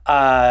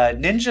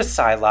Ninja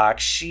Psylocke,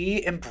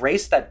 she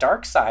embraced that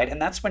dark side,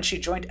 and that's when she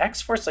joined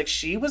X-Force. Like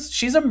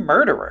she's a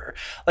murderer.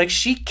 Like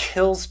she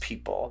kills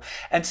people.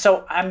 And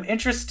so I'm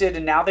interested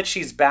in, now that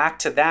she's back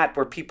to that,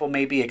 where people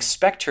maybe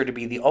expect her to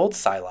be the old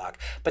Psylocke,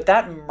 but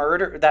that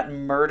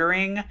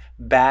murdering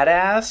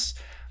badass,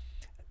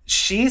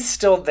 she's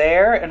still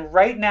there. And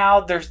right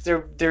now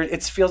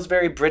it feels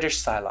very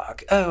British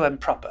Psylocke. Oh, I'm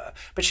proper,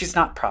 but she's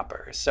not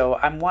proper. So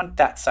I want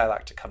that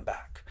Psylocke to come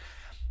back.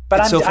 But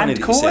It's so I'm funny that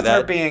you cool say with her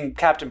that. being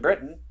Captain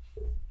Britain.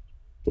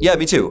 Yeah,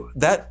 me too.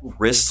 That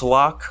wrist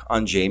lock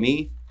on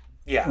Jamie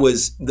Yeah.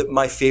 was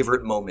my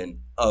favorite moment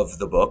of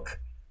the book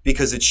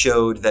because it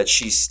showed that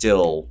she's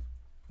still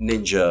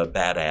ninja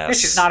badass. Yeah,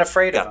 she's not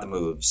afraid of got the him.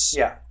 moves.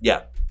 Yeah.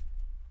 Yeah.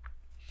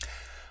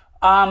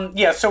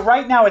 So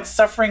right now it's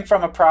suffering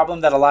from a problem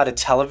that a lot of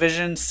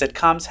television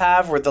sitcoms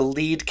have, where the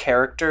lead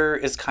character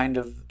is kind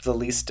of the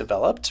least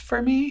developed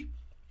for me.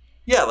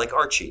 Yeah, like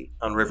Archie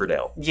on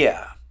Riverdale,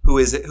 Yeah. who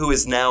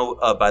is now,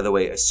 by the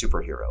way, a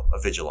superhero, a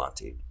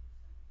vigilante.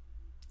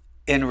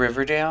 In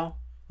Riverdale?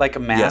 Like a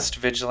masked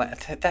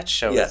vigilante? That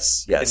show Yes,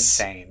 is yes.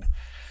 insane.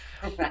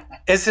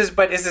 Is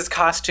his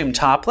costume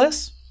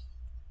topless?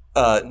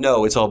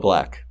 No, it's all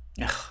black.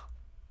 Ugh.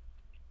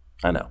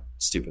 I know,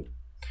 stupid.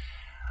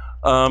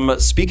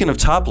 Speaking of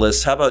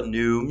topless, how about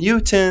New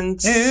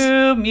Mutants?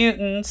 New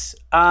Mutants.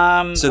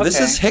 So this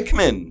okay. is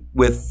Hickman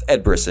with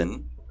Ed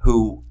Brisson,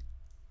 who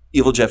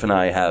Evil Jeff and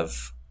I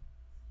have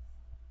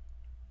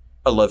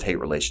a love-hate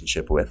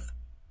relationship with.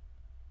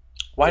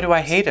 Why do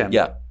I hate him?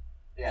 Yeah.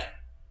 Yeah.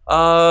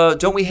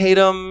 Don't we hate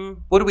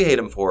him? What do we hate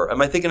him for?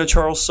 Am I thinking of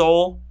Charles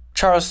Soule?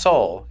 Charles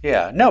Soule.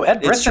 Yeah. No, Ed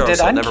It's Brisson Charles did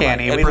Soule, never mind.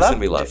 Uncanny. Ed We Brisson love.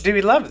 we love. Do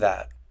we love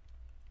that?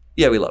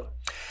 Yeah, we love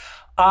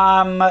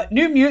him.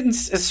 New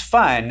Mutants is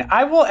fun.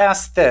 I will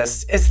ask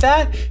this.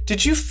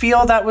 Did you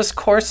feel that was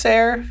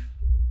Corsair?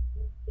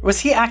 Was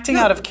he acting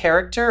out of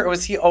character, or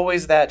was he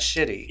always that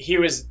shitty? He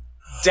was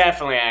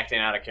definitely acting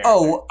out of character.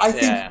 Oh, I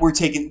think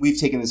we've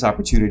taken this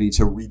opportunity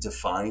to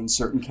redefine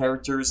certain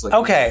characters. Like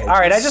Okay, all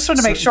right. I just want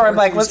to make sure. I'm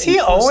like, was he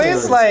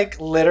always like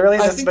literally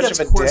this much of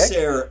a dick?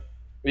 Corsair.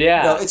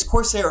 Yeah. No, it's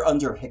Corsair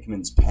under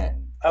Hickman's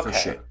pen. Okay, For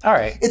sure. all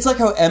right. It's like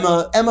how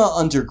Emma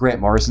under Grant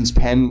Morrison's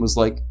pen was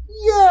like,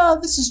 yeah,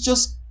 this is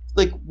just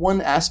like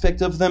one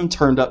aspect of them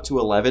turned up to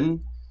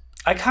 11.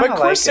 I kind But of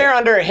like Corsair it.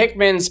 under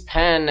Hickman's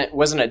pen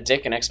wasn't a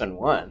dick in X-Men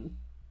 1.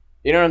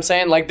 You know what I'm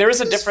saying? Like, there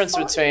is a difference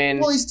between...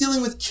 Well, he's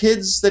dealing with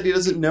kids that he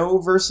doesn't know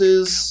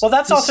versus... Well,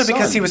 that's his also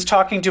because son. he was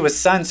talking to his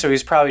son, so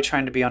he's probably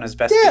trying to be on his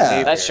best Yeah.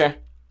 behavior. That's true.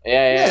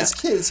 Yeah, Yeah. it's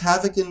kids,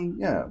 Havoc and...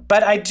 Yeah.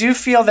 But I do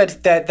feel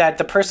that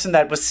the person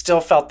that was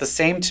still felt the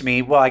same to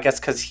me, well, I guess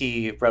because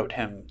he wrote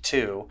him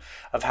too,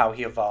 of how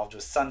he evolved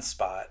with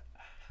Sunspot.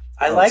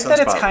 I like that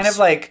it's Sunspot kind was of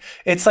like,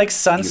 it's like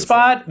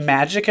Sunspot,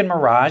 Magic, and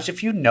Mirage.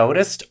 If you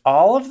noticed,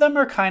 all of them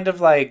are kind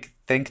of like,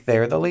 think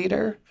they're the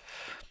leader.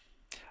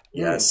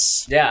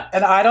 Yes. Yeah.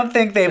 And I don't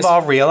think they've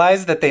all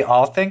realized that they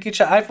all think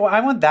each other. I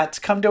want that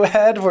to come to a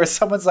head where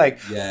someone's like,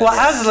 Yeah. well,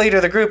 as the leader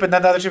of the group, and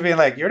then the other two being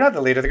like, you're not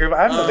the leader of the group,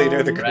 I'm the leader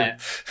of the group. Right.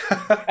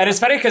 And it's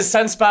funny because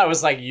Sunspot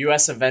was like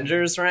U.S.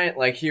 Avengers, right?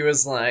 Like, he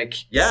was like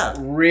Yeah.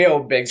 real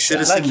big shit.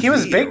 Citizen- Like, he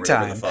was V or big whatever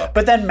time. the fuck.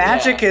 But then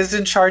Magic is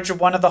in charge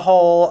of one of the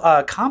whole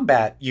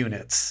combat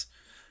units.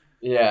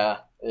 Yeah.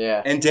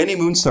 Yeah. And Danny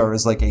Moonstar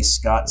is like a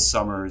Scott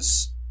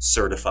Summers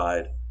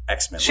certified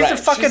X-Men. She's a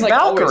fucking like,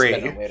 always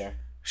Valkyrie. been a leader.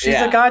 She's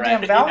Yeah, a goddamn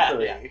right.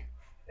 Valkyrie.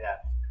 Yeah.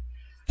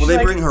 Well, they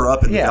like- bring her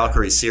up in the yeah.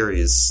 Valkyrie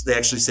series. They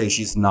actually say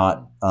she's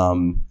not...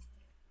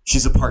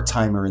 she's a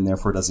part-timer and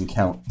therefore doesn't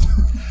count.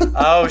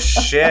 Oh,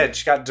 shit.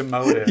 She got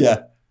demoted.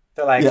 Yeah.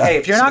 They're like, Yeah, hey,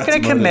 if you're she not got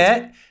going to demoted.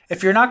 commit,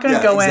 if you're not going to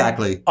Yeah, go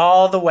exactly. in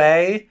all the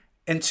way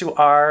into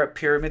our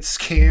pyramid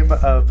scheme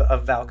of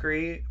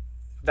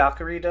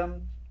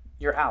Valkyriedom,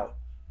 you're out.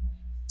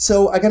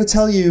 So I got to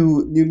tell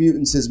you, New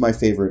Mutants is my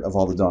favorite of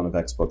all the Dawn of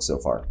X books so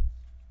far.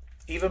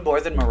 Even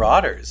more than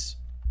Marauders.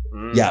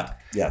 Yeah.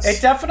 Yes.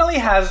 It definitely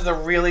has the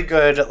really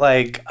good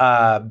like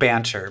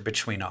banter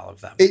between all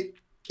of them. It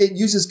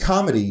uses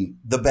comedy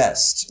the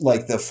best,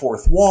 like the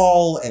fourth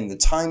wall and the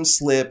time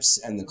slips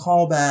and the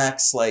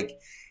callbacks. Like,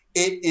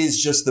 it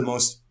is just the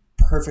most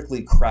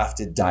perfectly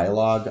crafted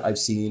dialogue I've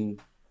seen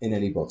in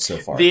any book so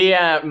far.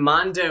 The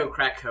Mondo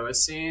Krakoa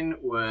scene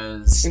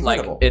was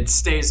Incredible. like, it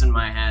stays in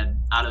my head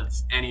out of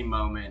any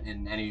moment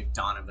in any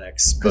Dawn of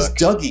X Because book.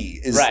 Dougie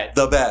is Right.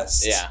 the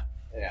best. Yeah.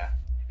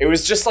 It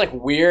was just like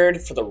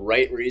weird for the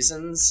right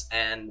reasons,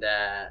 and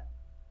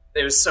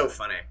it was so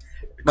funny.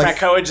 My-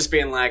 Krakoa just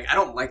being like, I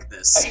don't like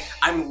this.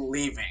 I'm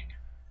leaving.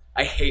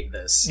 I hate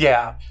this.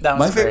 Yeah, that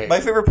was great. My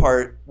favorite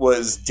part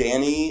was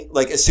Danny,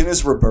 like, as soon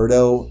as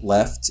Roberto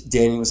left,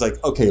 Danny was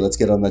like, okay, let's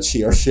get on that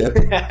Shi'ar ship.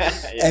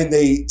 And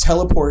they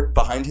teleport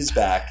behind his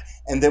back.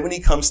 And then when he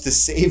comes to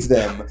save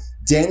them,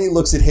 Danny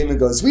looks at him and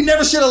goes, we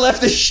never should have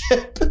left the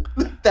ship.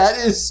 That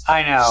is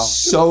I know.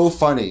 so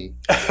funny.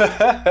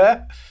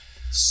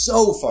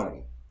 So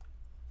funny.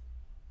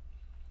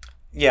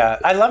 Yeah,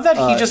 I love that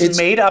he just it's-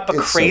 made up a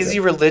it's so crazy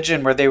good.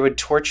 religion where they would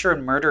torture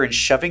and murder and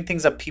shoving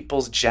things up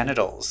people's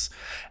genitals.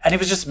 And he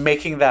was just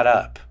making that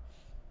up.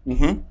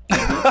 And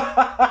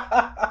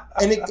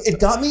it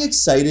got me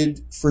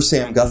excited for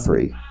Sam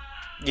Guthrie.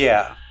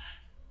 Yeah.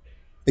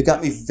 It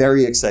got me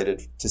very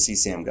excited to see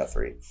Sam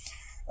Guthrie.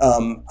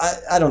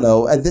 I don't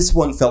know. This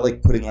one felt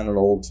like putting on an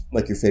old,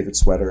 like, your favorite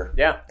sweater.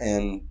 Yeah.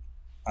 And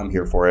I'm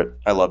here for it.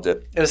 I loved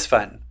it. It was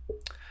fun.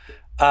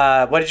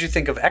 What did you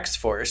think of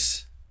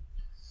X-Force?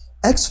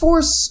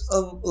 X-Force,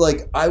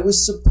 like, I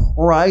was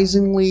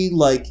surprisingly,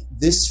 like,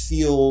 this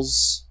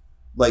feels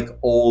like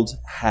old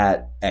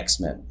hat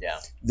X-Men. Yeah.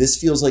 This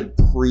feels like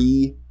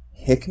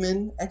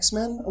pre-Hickman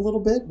X-Men a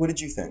little bit. What did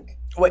you think?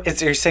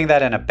 You're saying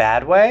that in a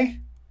bad way?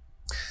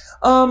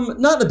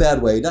 Not in a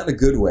bad way, not in a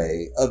good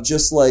way, of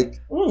just like,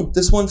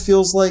 this one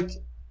feels like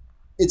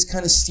it's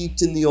kind of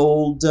steeped in the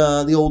old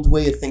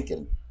way of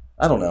thinking.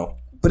 I don't know.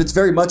 But it's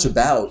very much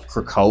about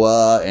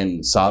Krakoa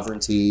and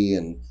sovereignty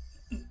and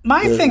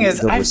My thing is,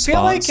 the I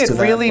feel like response it to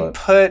that, really but-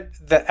 put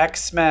the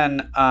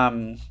X-Men,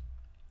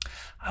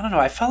 I don't know,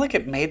 I felt like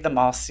it made them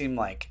all seem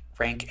like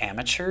rank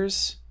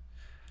amateurs.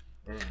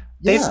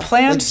 They've Yeah,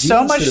 planned like, so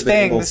Jean much should have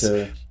been able things.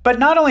 to- But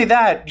not only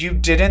that, you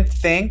didn't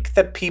think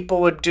that people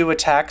would do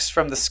attacks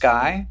from the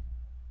sky.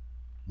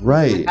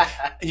 Right.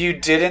 You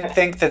didn't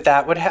think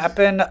that would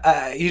happen.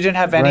 You didn't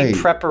have any Right.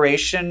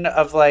 preparation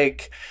of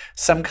like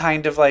some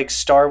kind of like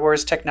Star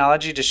Wars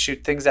technology to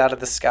shoot things out of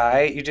the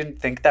sky. You didn't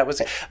think that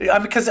was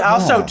because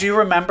also, Yeah. do you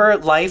remember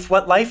Life?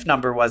 What Life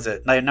number was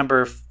it? Like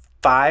number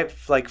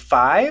 5, like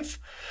 5.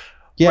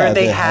 Yeah, Where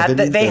they the had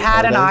heaven, they the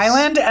had an paradise.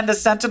 island and the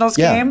Sentinels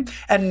Yeah. came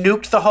and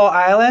nuked the whole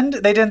island.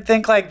 They didn't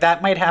think like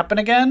that might happen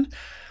again.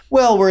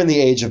 Well, we're in the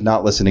age of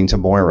not listening to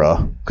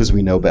Moira because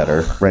we know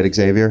better, right,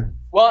 Xavier?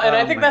 Well, and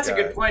I Oh think my that's a God.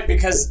 good point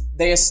because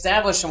they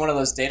established in one of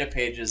those data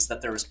pages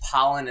that there was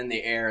pollen in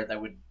the air that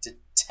would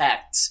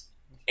detect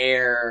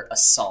air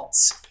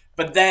assaults.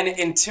 But then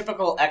in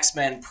typical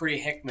X-Men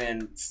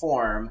pre-Hickman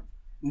form,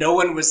 no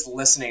one was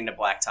listening to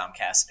Black Tom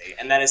Cassidy.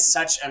 And that is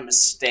such a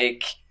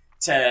mistake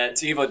to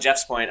Evil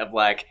Jeff's point of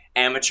like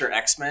amateur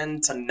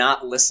X-Men to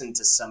not listen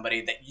to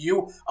somebody that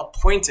you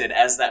appointed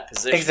as that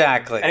position.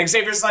 Exactly. And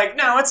Xavier's like,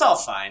 no, it's all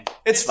fine.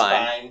 It's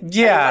fine.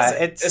 Yeah,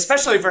 it's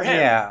especially for him.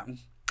 Yeah.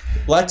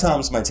 Black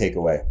Tom's my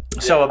takeaway.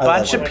 So a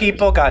bunch of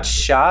people got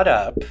shot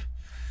up.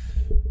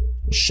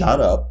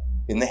 Shot up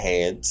in the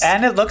heads.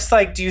 And it looks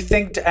like,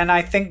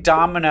 I think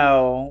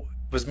Domino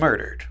was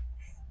murdered.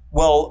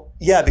 Well,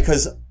 yeah,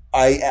 because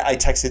I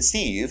texted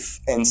Steve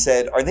and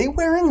said, are they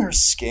wearing her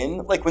skin?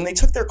 Like when they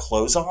took their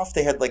clothes off,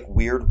 they had like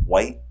weird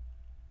white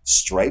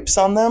stripes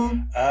on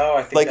them. Oh,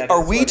 I think like, that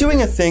are is we what doing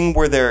it a is. thing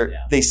where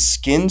they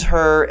skinned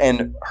her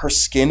and her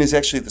skin is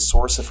actually the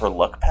source of her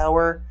luck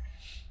power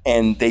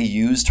and they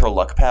used her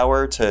luck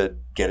power to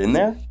get in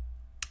there?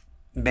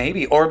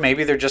 Maybe. Or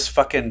maybe they're just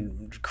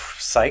fucking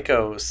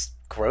psychos,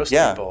 gross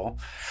Yeah. people.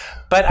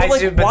 But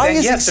like, why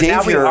is so now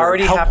we Xavier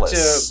already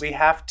helpless? we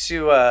have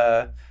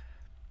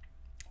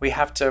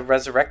to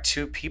resurrect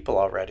 2 people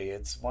already.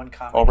 It's one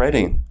comic.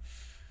 Already.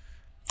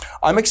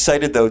 I'm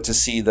excited though to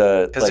see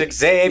the Because like,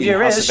 Xavier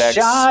in House is of X-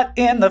 shot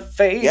in the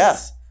face. Yeah.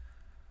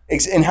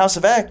 In House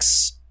of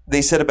X,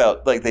 they said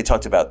about like they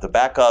talked about the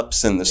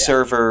backups and the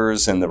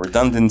servers and the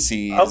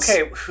redundancies.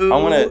 Okay, I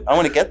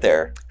want to get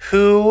there.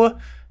 Who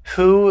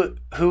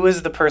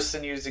is the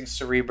person using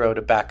Cerebro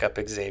to back up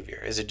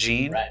Xavier? Is it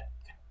Jean? Right.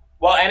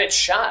 Well, and it's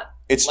shot.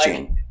 It's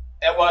Jean.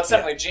 Well, it's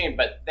definitely Jean,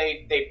 but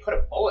they put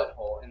a bullet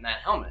hole in that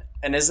helmet.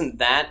 And isn't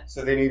that...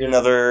 So they need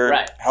another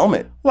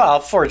helmet. Well,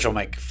 Forge can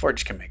make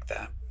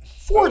that.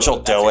 Forge will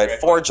do it.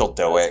 Forge will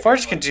do it.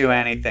 Forge can do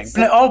anything.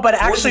 But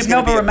actually, is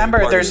gonna be a big remember,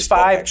 part of there's this book,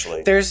 5.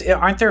 actually.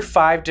 Aren't there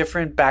 5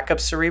 different backup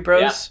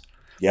Cerebros?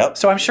 Yeah. Yep.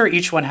 So I'm sure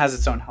each one has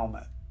its own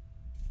helmet.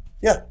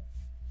 Yeah.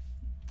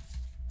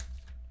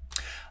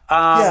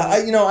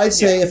 I'd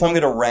say if I'm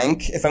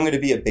going to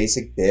be a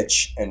basic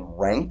bitch and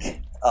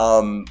rank,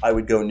 I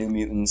would go New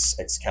Mutants,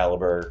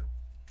 Excalibur,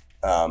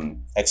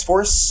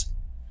 X-Force.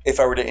 If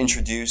I were to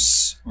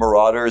introduce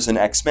Marauders and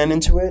X-Men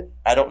into it,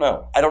 I don't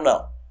know.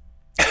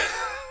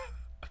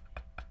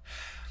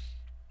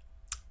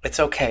 It's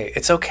okay.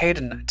 It's okay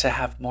to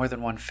have more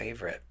than one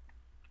favorite.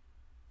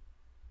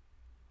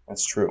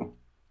 That's true.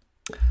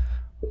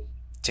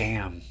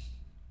 Damn.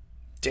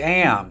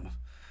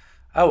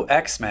 Oh,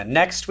 X-Men.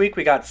 Next week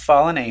we got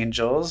Fallen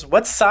Angels.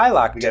 What's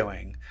Psylocke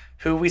doing?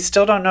 Who we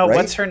still don't know. Right?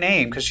 What's her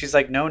name? Because she's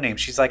like, no name.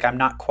 She's like, I'm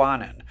not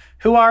Quanon.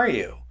 Who are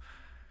you?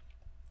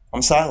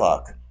 I'm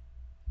Psylocke.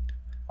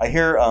 I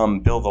hear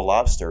Bill the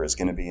Lobster is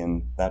going to be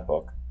in that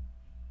book.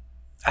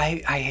 I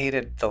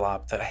hated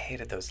I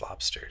hated those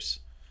lobsters.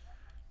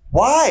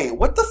 Why?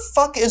 What the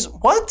fuck is...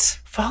 What?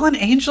 Fallen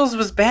Angels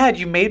was bad.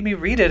 You made me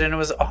read it and it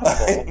was I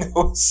awful.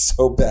 know, it's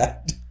so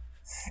bad.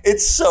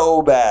 It's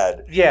so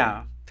bad.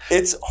 Yeah.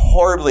 It's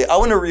horribly... I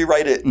want to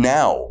rewrite it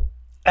now.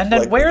 And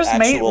then Like, where's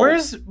with actual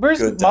where's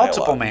good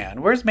Multiple dialogue.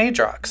 Man? Where's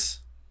Madrox?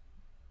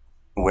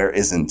 Where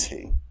isn't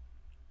he?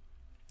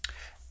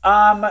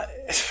 Talk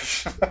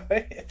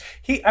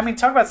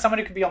about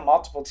somebody who could be on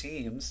multiple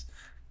teams.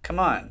 Come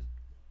on.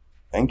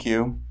 Thank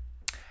you.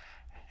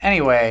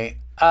 Anyway,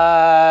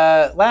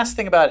 last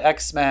thing about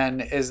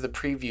X-Men is the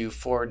preview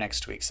for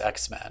next week's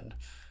X-Men.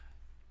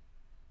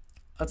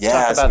 Let's Yeah,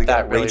 talk so about we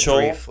got that really Rachel.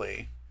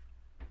 briefly.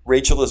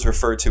 Rachel is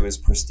referred to as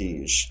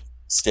Prestige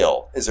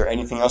still. Is there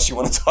anything else you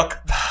want to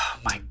talk about? Oh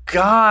my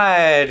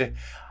God.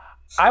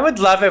 I would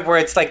love it where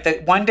it's like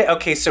that one day.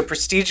 Okay, so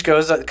Prestige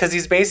goes, because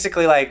he's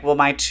basically like, well,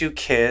 my 2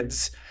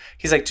 kids.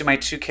 He's like, do my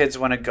 2 kids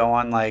want to go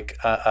on like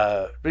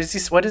what does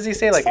he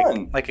say? Like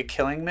a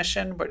killing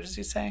mission? What does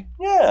he say?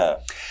 Yeah.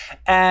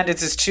 And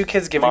it's his 2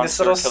 kids giving this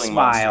little Killing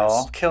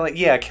smile,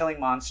 monsters. killing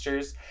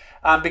monsters,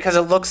 because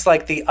it looks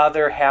like the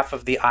other half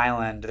of the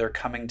island, they're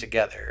coming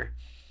together.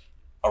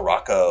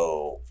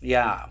 Araco.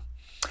 Yeah.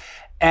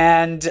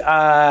 And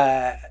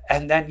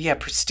then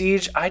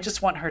Prestige, I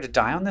just want her to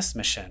die on this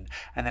mission.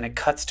 And then it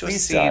cuts to Please a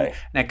scene die.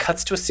 and it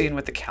cuts to a scene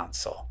with the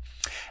council.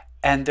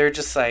 And they're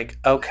just like,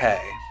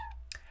 okay,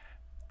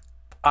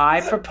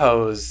 I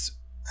propose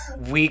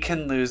we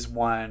can lose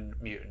 1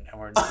 mutant and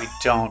we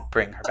don't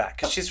bring her back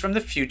because she's from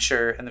the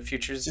future and the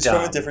future's She's dumb.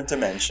 from a different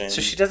dimension.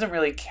 So she doesn't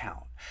really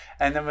count.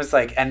 And then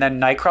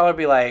Nightcrawler would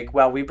be like,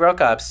 well, we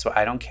broke up, so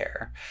I don't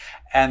care.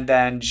 And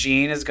then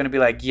Jean is going to be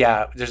like,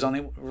 yeah, there's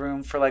only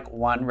room for like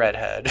 1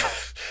 redhead.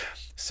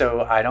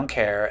 So I don't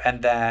care.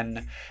 And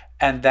then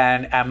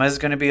Emma's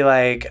going to be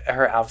like,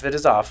 her outfit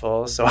is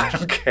awful, so I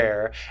don't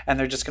care. And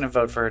they're just going to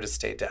vote for her to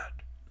stay dead.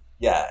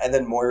 Yeah, and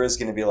then Moira's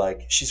going to be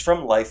like, she's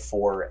from Life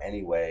 4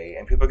 anyway.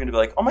 And people are going to be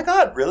like, oh my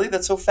God, really?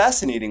 That's so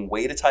fascinating.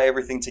 Way to tie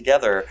everything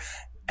together.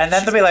 And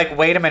then they'll be like,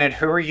 wait a minute,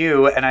 who are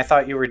you? And I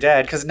thought you were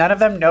dead. Because none of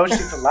them know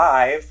she's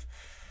alive.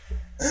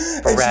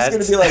 And she's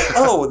going to be like,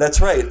 oh, that's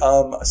right.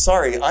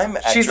 Sorry, I'm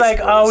actress She's like,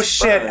 Rose oh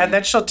shit. Byrne. And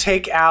then she'll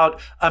take out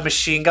a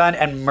machine gun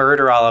and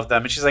murder all of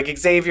them. And she's like,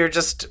 Xavier,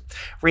 just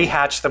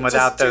rehatch them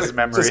without those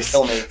memories. Just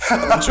kill me.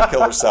 And then she'll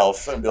kill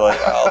herself and be like,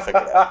 oh, I'll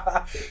figure it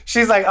out.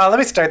 She's like, oh, let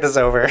me start this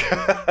over.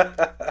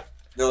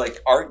 They're like,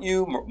 aren't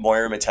you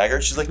Moira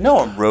McTaggart? She's like, no,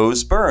 I'm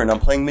Rose Byrne. I'm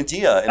playing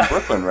Medea in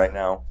Brooklyn right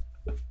now.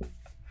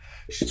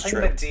 She's It's playing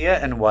true.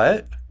 Medea in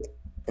what?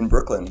 In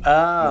Brooklyn. In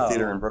Oh. the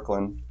theater in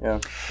Brooklyn. Yeah.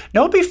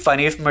 No, it'd be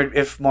funny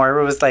if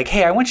Moira was like,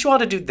 "Hey, I want you all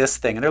to do this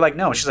thing," and they're like,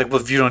 "No." She's like,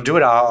 "Well, if you don't do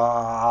it,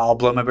 I'll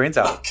blow my brains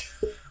out.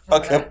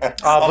 Okay.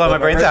 I'll blow my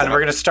brains out, and we're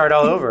gonna start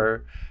all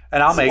over,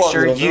 and I'll make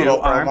sure you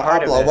aren't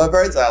part of I'll blow my it."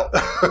 brains out.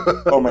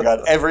 Oh my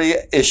god! Every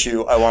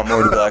issue, I want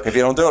more to be like, if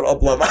you don't do it, I'll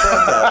blow my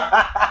brains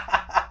out.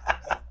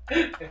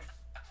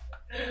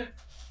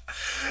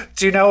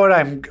 Do you know what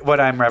I'm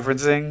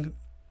referencing?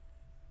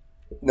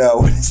 No,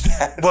 what is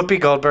that? Whoopi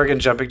Goldberg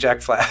and Jumping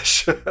Jack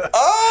Flash.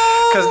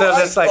 Oh, Because they're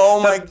just like, oh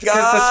my god!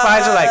 because the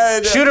spies are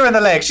like, shoot her in the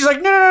leg. She's like,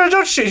 no,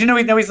 don't shoot. You know,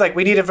 he's like,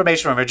 we need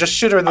information from her. Just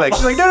shoot her in the leg.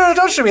 She's like, no,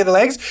 don't shoot me in the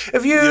legs.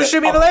 If you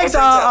shoot me in the legs,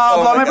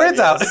 I'll blow my brains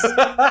out.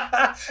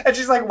 And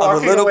she's like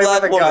walking little away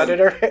black with a gun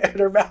woman. in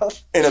her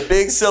mouth. In a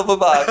big silver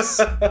box.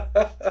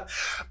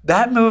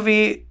 That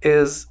movie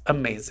is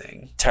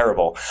amazing.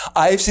 Terrible.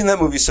 I've seen that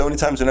movie so many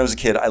times when I was a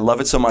kid. I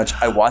love it so much.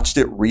 I watched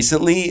it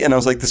recently, and I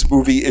was like, this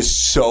movie is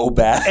so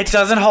bad. It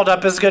doesn't hold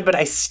up as good, but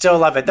I still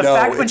love it. The No,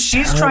 fact when it's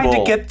she's terrible.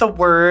 trying to get the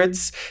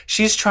words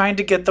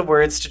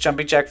to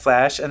Jumping Jack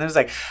Flash, and there's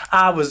like,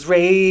 I was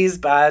raised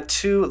by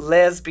two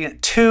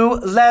lesbians.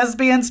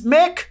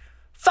 Mick,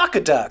 fuck a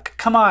duck.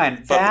 Come on,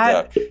 Fuck a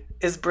that duck.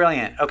 is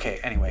brilliant. Okay,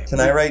 anyway. Can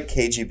I write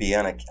KGB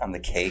on the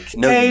cake?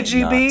 No,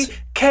 KGB, you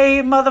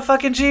K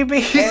motherfucking GB.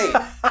 Hey,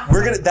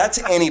 that's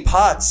Annie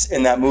Potts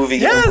in that movie,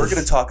 Yes. and we're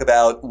gonna talk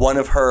about one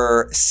of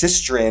her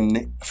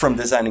sistren from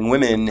Designing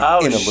Women Oh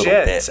in a shit.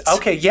 little bit.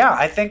 Okay, yeah.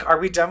 I think, are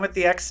we done with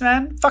the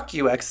X-Men? Fuck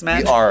you,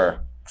 X-Men. We are.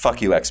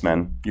 Fuck you,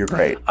 X-Men. You're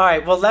great. All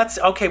right, well,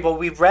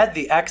 we read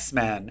the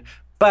X-Men,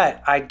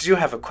 but I do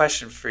have a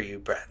question for you,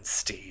 Brett and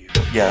Steve.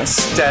 Yes.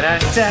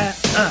 Da-da-da,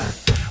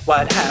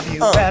 what have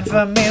you read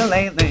for me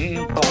lately?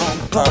 Boom,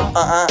 boom.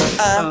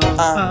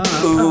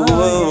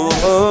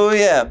 Ooh,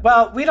 yeah.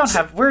 Well,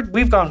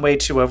 we've gone way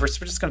too over, so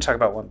we're just going to talk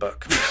about one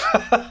book.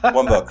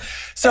 One book.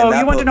 So And that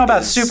you want to book know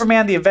about is-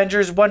 Superman, the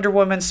Avengers, Wonder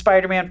Woman,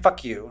 Spider-Man?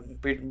 Fuck you.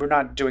 We're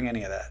not doing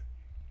any of that.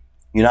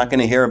 You're not going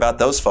to hear about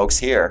those folks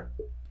here.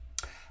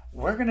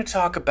 We're going to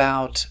talk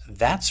about,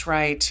 that's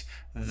right,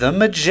 The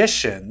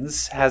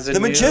Magicians has a The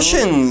new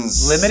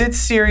Magicians. limited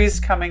series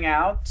coming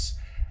out.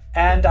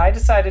 And I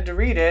decided to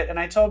read it, and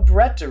I told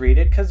Brett to read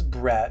it because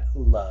Brett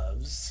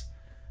loves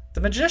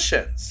The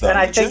Magicians. And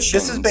I think this is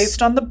Magicians.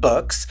 based on the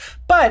books,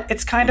 but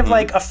it's kind of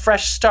like a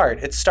fresh start.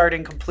 It's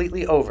starting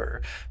completely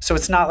over. So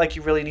it's not like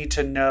you really need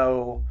to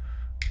know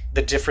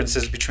the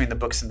differences between the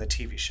books and the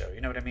TV show.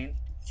 You know what I mean?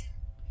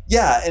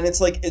 Yeah, and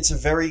it's a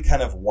very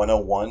kind of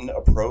 101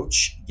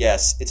 approach.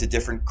 Yes, it's a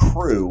different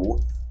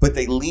crew, but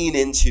they lean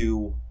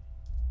into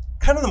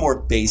kind of the more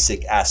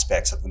basic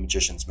aspects of the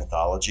Magician's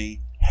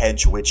mythology.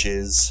 Hedge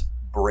witches,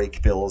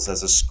 break bills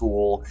as a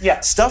school.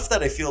 Yes. Stuff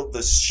that I feel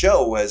the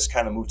show has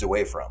kind of moved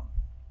away from.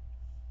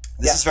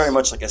 This is very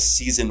much like a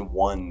season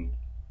 1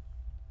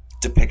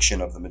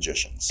 depiction of the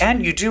Magicians.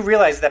 And you do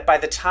realize that by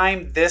the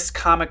time this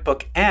comic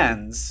book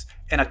ends,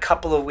 in a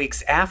couple of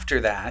weeks after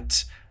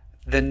that,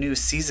 the new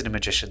season of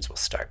Magicians will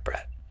start,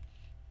 Brett.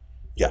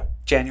 Yeah.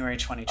 January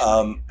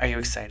 2020. Are you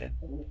excited?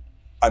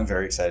 I'm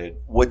very excited.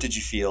 What did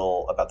you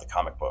feel about the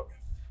comic book?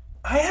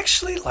 I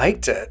actually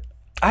liked it.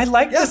 I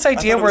like Yeah, this I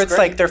idea thought it where was it's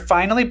great. like they're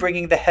finally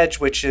bringing the hedge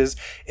witches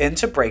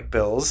into break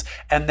bills,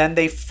 and then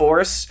they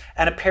force,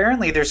 and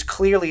apparently there's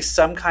clearly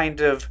some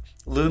kind of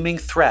looming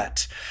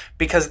threat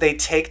because they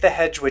take the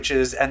hedge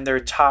witches and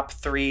their top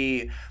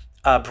 3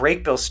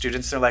 break bill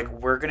students. They're like,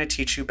 we're going to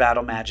teach you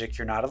battle magic.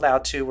 You're not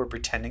allowed to. We're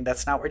pretending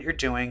that's not what you're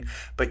doing,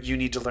 but you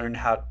need to learn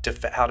how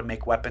to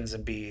make weapons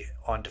and be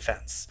on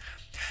defense.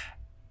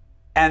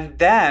 And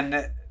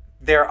then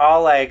they're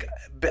all like,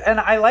 and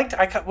I liked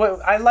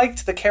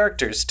the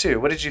characters too.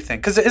 What did you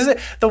think? Because is it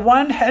the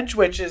one hedge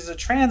witch is a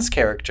trans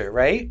character,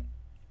 right?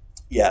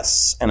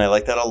 Yes, and I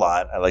like that a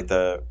lot. I like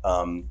the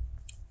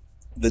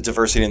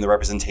diversity and the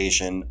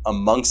representation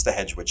amongst the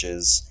hedge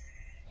witches,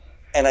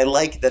 and I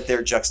like that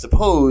they're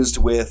juxtaposed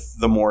with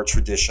the more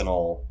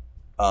traditional,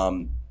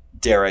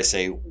 dare I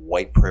say,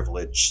 white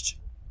privileged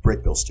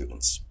break bill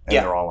students, and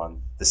Yeah. they're all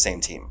on the same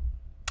team.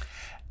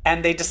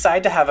 And they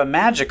decide to have a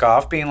magic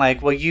off, being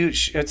like, well,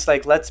 it's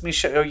like, let me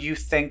show you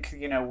think,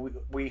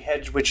 we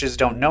hedge witches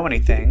don't know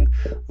anything.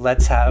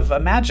 Let's have a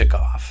magic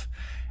off.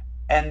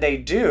 And they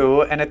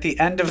do. And at the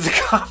end of the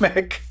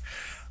comic,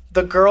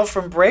 the girl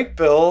from Break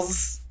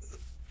Bills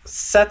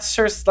lets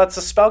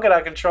a spell get out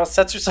of control,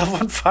 sets herself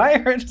on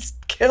fire, and is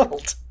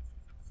killed.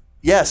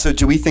 Yeah, so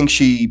do we think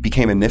she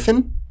became a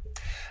Niffin?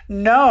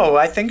 No,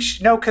 I think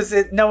because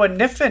a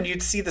Niffin,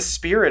 you'd see the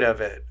spirit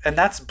of it, and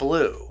that's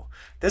blue.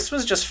 This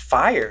was just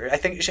fire. I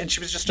think, and she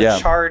was just a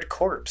charred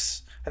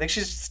corpse. I think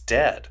she's just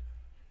dead.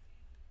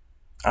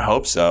 I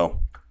hope so.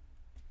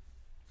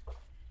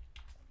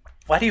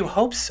 Why do you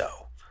hope so?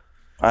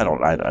 I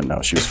don't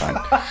know. She was fine.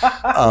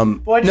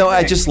 What'd you No, I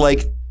think? just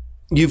like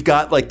you've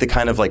got like the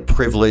kind of like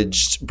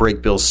privileged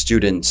break bill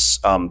students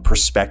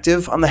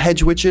perspective on the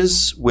hedge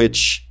witches,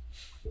 which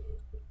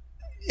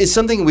is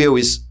something we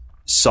always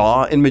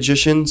saw in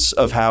Magicians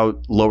of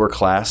how lower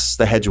class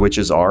the hedge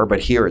witches are,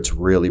 but here it's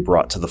really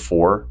brought to the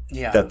fore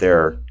that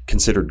they're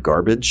considered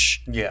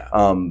garbage. Yeah.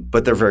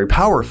 But they're very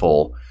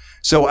powerful.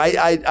 So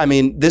I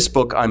mean, this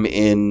book I'm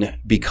in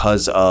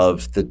because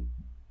of the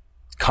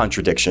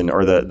contradiction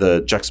or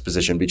the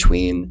juxtaposition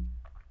between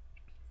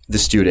the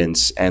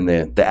students and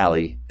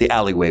the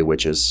alleyway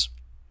witches.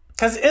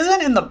 Because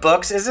isn't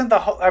the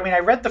whole, I mean, I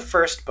read the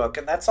first book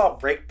and that's all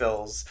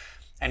Brakebills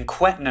and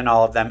Quentin and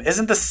all of them.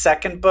 Isn't the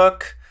second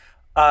book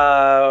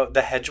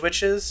the hedge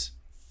witches?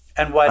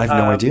 And what? I have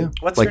no idea.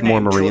 What's like her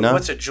name? more Marina?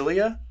 What's it,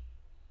 Julia?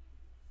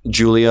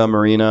 Julia,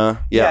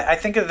 Marina. Yeah. I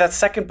think that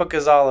second book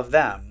is all of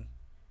them.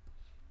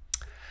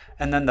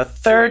 And then the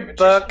third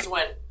book Magicians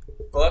went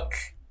book,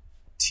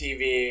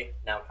 TV,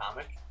 now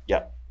comic.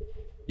 Yeah.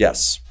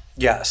 Yes.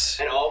 Yes.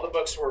 And all the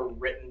books were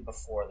written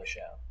before the show.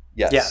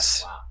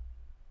 Yes. Wow.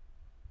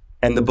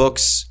 And the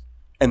books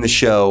and the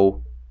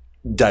show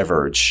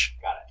diverge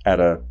Got it. at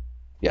a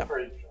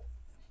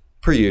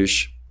per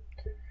usual.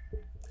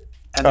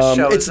 And the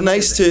show it's is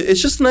nice amazing.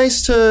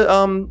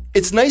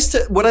 it's nice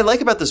to what I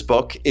like about this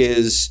book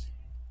is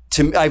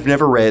I've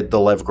never read the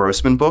Lev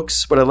Grossman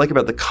books. What I like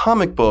about the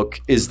comic book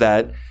is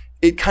that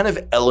it kind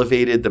of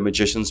elevated the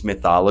Magician's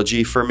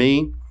mythology for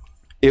me.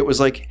 It was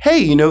like, hey,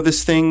 you know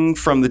this thing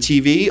from the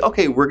TV?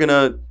 Okay, we're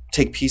gonna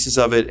take pieces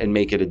of it and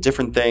make it a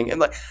different thing. And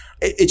like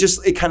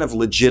it kind of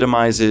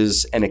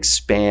legitimizes and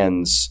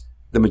expands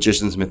the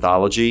Magician's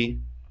mythology,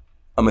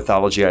 a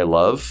mythology I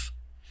love.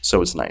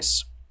 So it's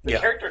nice. The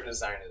character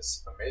design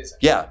is amazing.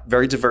 Yeah,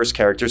 very diverse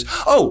characters.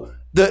 Oh,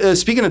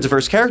 speaking of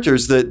diverse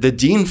characters, the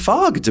Dean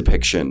Fogg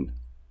depiction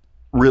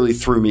really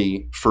threw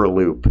me for a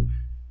loop.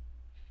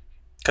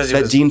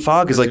 Dean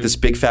Fogg is like this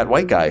big fat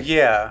white guy.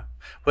 Yeah.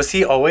 Was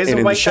he always And a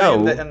in white the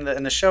show, guy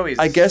in the show? He's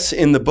I guess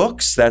in the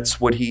books that's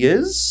what he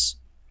is,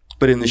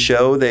 but in the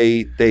show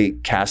they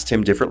cast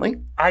him differently.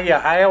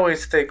 I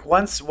always think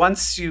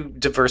once you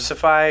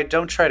diversify,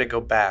 don't try to go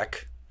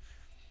back.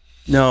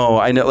 No,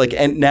 I know. Like,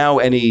 and now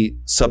any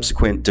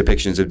subsequent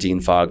depictions of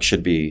Dean Fogg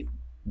should be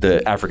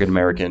the African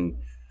American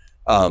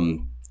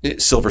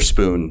silver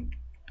spoon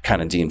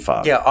kind of Dean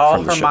Fogg. Yeah, all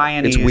from the show.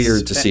 Hermione's. It's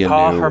weird to see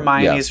all new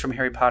Hermione's from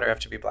Harry Potter have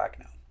to be black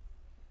now.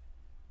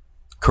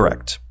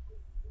 Correct.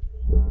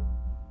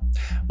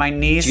 My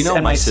niece Do you know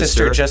and my my sister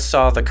sister just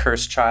saw The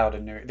Cursed Child,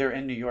 and they're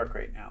in New York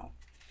right now.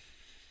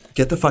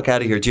 Get the fuck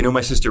out of here. Do you know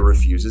my sister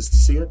refuses to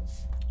see it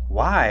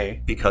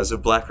Why? because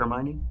of Black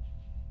Hermione?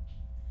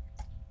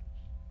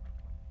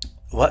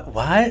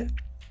 What?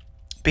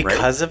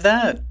 Because of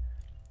that?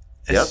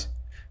 Yep.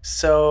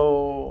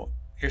 So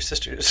your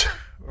sister's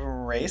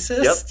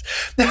racist? Yep.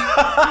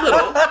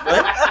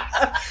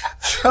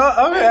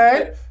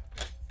 Okay.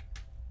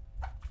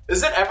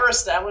 Is it ever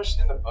established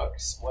in the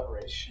books what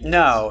race she is?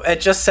 No,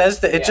 it just says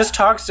that it Yeah. just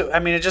talks. I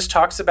mean, it just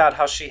talks about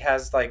how she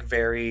has like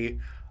very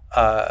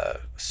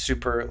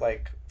super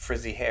like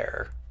frizzy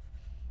hair.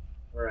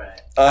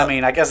 Right. I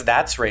mean, I guess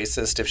that's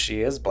racist if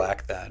she is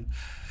black then.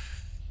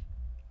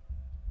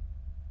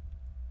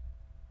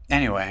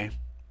 Anyway,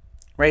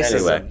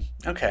 racism. Anyway.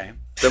 Okay.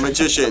 The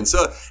Magician.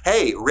 So,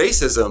 hey,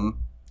 racism.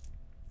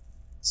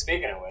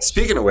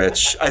 Speaking of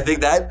which, I think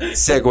that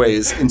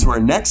segues into our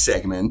next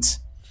segment.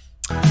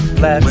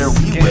 Let's Where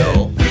we get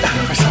will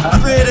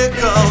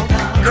critical,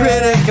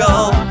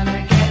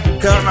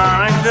 come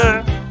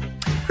on,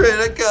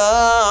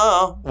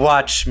 critical.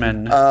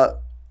 Watchmen.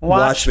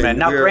 Watchmen.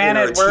 Now,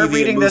 granted, we're TV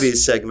reading and movies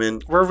this.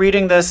 segment. We're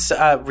reading this.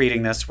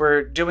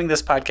 We're doing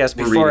this podcast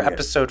We're before reading it.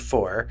 episode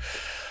 4,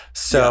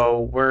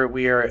 so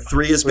we are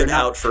 3 has been we're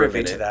not out for a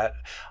privy to minute. that.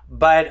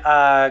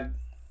 But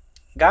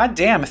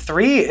goddamn,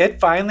 3! It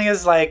finally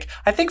is like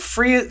I think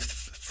free.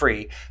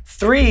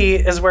 3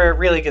 is where it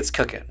really gets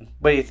cooking.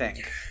 What do you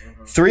think?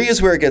 3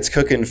 is where it gets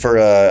cooking for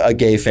a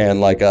gay fan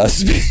like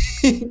us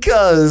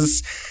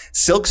because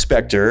Silk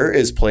Spectre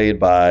is played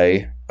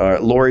by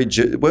Laurie.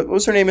 What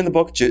was her name in the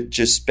book?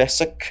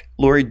 Jupesic.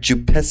 Laurie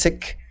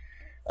Jupesic.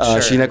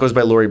 Sure. She now goes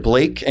by Laurie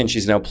Blake, and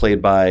she's now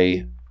played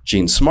by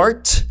Jean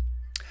Smart.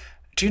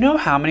 Do you know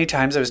how many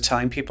times I was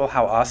telling people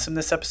how awesome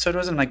this episode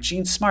was? I'm like,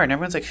 Jean Smart. And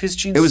everyone's like, who's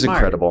Jean Smart? It was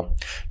incredible.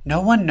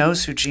 No one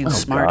knows who Jean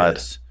Smart God.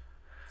 is.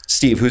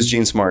 Steve, who's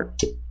Jean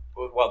Smart?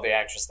 well, the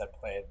actress that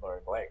played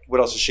Laurie Blake. What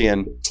else is she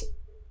in?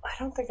 I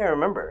don't think I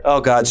remember.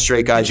 Oh God,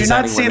 Straight Guy. Did you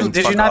not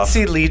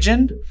see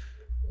Legion?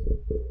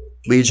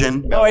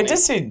 Legion? Oh, I did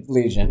see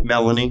Legion.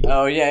 Melanie.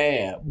 Oh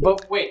yeah.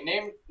 But wait,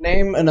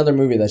 name another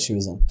movie that she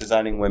was in.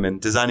 Designing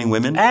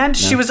Women. And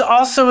she was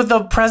also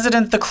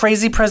the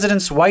crazy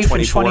president's wife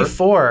 24? in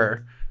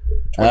 24.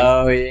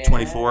 Oh yeah.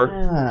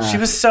 24. She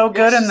was so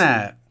good in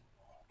that.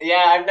 Yeah,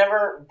 I've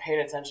never paid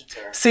attention to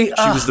her. See,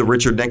 She was the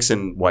Richard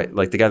Nixon wife,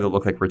 like the guy that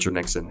looked like Richard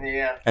Nixon.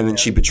 Yeah. And then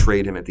she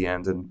betrayed him at the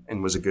end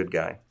and was a good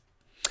guy.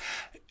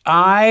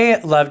 I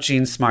love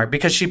Jean Smart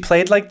because she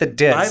played like the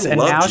ditz, I and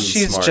love now Jean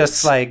she's Smart.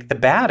 just like the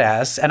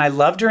badass. And I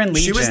loved her in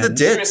Legion. She was the She was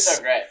ditz.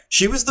 so great.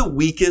 She was the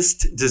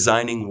weakest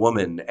designing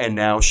woman, and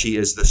now she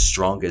is the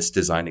strongest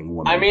designing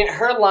woman. I mean,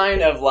 her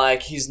line of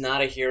like, he's not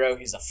a hero,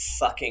 he's a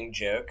fucking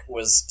joke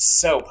was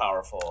so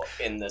powerful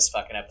in this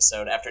fucking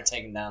episode after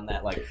taking down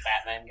that like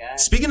Batman guy.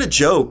 Speaking of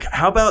joke,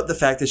 how about the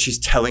fact that she's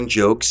telling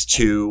jokes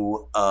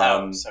to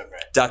So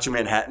great. Dr.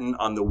 Manhattan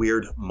on the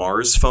weird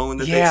Mars phone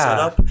that they Yeah. set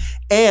up?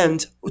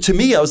 And to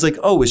me, I was like,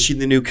 oh, is she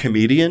the new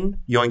comedian?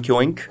 Yoink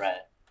yoink. Right.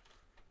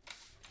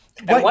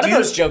 What, And one do of you-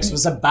 those jokes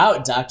was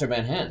about Dr.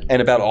 Manhattan.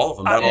 And about all of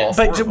them. About all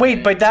four But of them.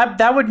 wait, but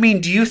that would mean,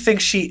 do you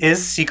think she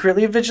is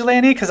secretly a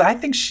vigilante? Because I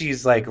think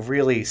she's like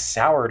really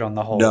soured on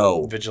the whole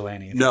No.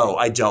 vigilante thing. No,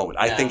 I don't.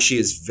 I Yeah. think she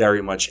is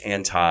very much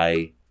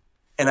anti.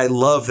 And I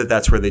love that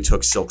that's where they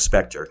took Silk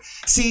Spectre.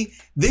 See,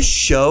 this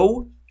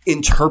show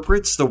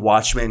interprets the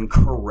Watchmen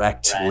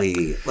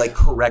correctly. Like,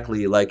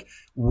 correctly. Like,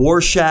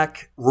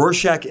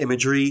 Rorschach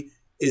imagery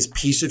is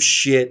piece of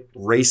shit,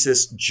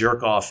 racist,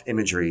 jerk-off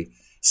imagery.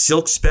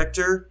 Silk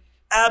Spectre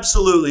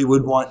absolutely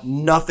would want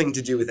nothing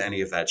to do with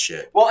any of that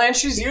shit. Well, and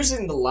she's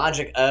using the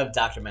logic of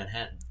Dr.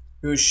 Manhattan,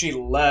 who she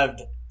loved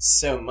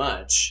so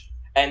much.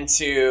 And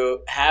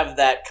to have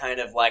that kind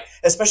of like,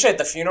 especially at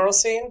the funeral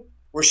scene,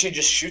 where she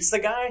just shoots the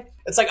guy,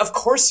 it's like, of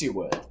course you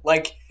would.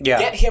 Like, Yeah.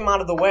 get him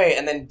out of the way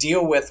and then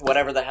deal with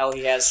whatever the hell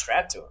he has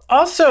strapped to him.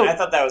 Also, I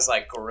thought that was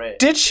like great.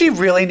 did she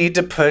really need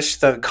to push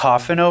the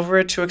coffin over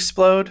it to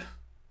explode?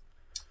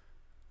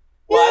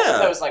 Well, I Yeah.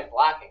 thought that was like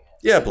blocking it.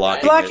 Yeah,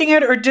 blocking Blocking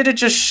it, or did it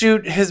just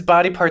shoot his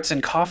body parts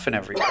and coffin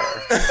everywhere?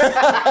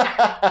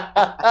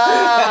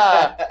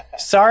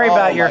 Sorry Oh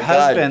about your my God.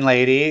 husband,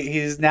 lady.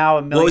 He's now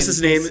a million was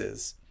his name?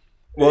 pieces.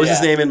 What was his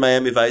Yeah. name in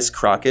Miami Vice?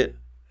 Crockett?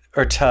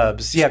 Or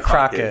Tubbs. Yeah,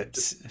 Crockett.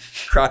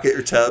 Crockett. Crockett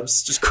or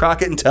Tubbs? Just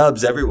Crockett and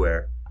Tubbs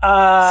everywhere.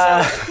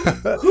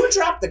 Who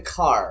dropped the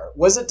car?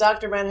 Was it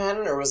Dr.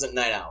 Manhattan or was it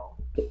Night Owl?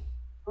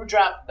 Who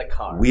dropped the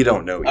car? We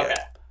don't know yet. Okay.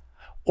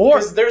 or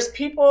Because there's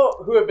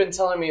people who have been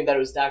telling me that it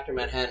was Dr.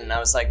 Manhattan, and I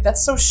was like,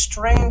 that's so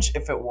strange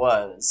if it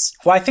was.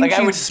 well, I think Like, I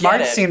Gene would Smart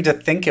get it. seemed to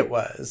think it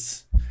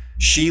was.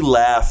 She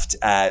laughed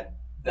at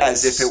The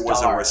as if it was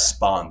a star.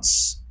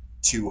 response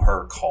to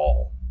her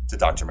call to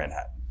Dr.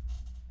 Manhattan.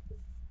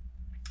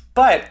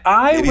 But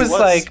I Maybe it was was.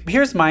 like,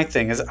 here's my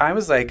thing: is I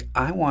was like,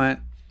 I want.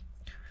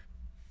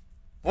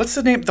 What's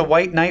the name? The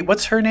White Knight.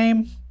 What's her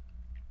name?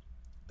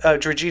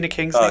 Georgina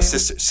King's name.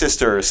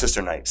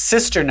 Sister Knight.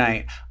 Sister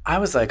Knight. I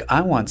was like,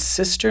 I want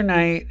Sister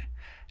Knight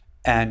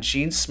and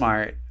Gene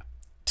Smart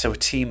to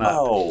team up.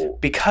 Oh,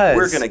 because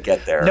we're gonna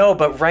get there. No,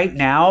 but right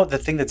now the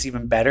thing that's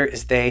even better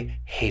is they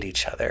hate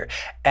each other.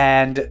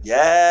 And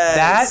Yes.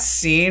 that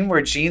scene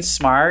where Gene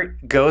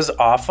Smart goes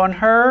off on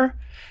her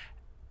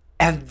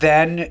and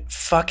then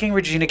fucking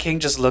Regina King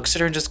just looks at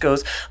her and just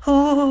goes,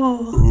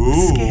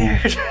 ooh,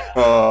 scared.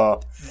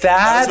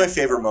 That was my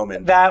favorite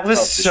moment. That was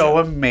of the so show.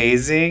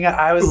 amazing.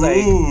 I was like,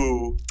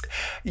 Ooh.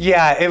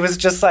 yeah, it was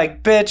just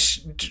like,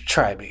 bitch,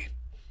 try me.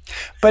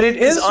 But it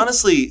is Because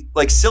honestly,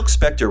 like Silk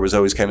Spectre was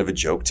always kind of a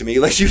joke to me.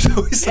 Like she was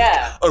always like,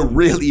 Yeah. a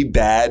really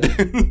bad.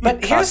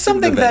 But here's costumed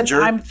something Avenger.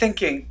 that I'm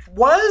thinking: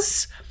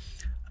 was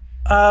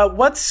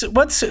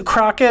what's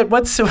Crockett?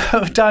 What's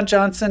Don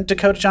Johnson,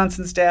 Dakota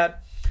Johnson's dad?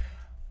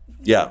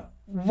 Yeah.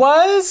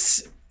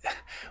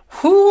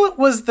 Who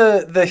was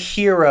the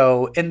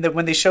hero in the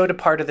when they showed a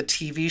part of the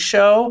TV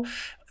show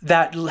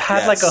that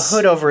had like a Yes.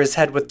 hood over his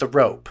head with the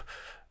rope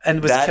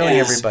and was That killing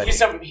is- everybody?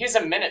 He's a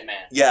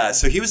Minuteman. Yeah,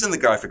 so he was in the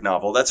graphic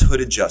novel. That's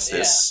Hooded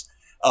Justice.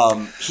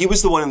 He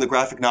was the one in the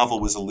graphic novel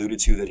was alluded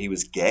to that he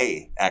was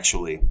gay,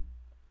 actually.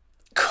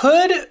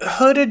 Could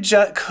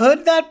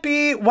that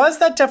be? Was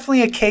that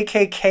definitely a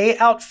KKK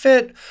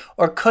outfit,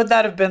 or could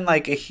that have been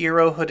like a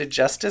hero hooded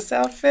justice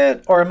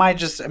outfit? Or am I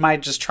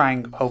just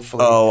trying?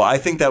 Hopefully. Oh, I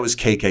think that was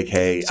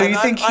KKK. so you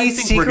think he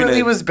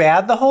secretly was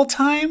bad the whole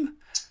time?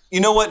 You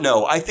know what?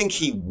 No, I think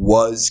he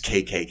was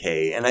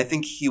KKK, and I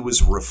think he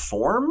was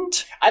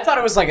reformed. I thought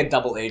it was like a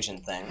double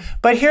agent thing.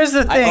 But here's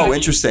the thing. Oh,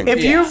 interesting.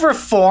 If Yeah. you've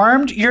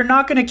reformed, you're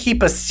not going to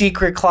keep a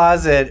secret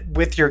closet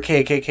with your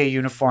KKK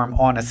uniform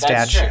on a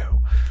statue. true.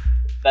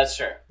 That's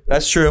true.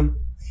 That's true.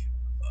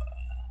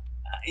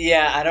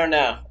 Yeah, I don't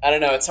know.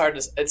 It's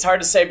hard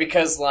to say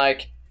because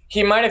like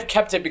he might have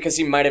kept it because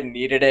he might have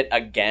needed it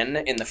again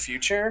in the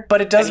future.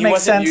 But it does and he make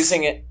wasn't sense.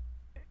 using it.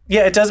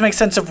 Yeah, it does make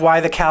sense of why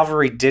the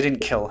cavalry didn't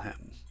kill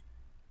him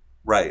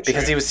Right.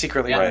 because he was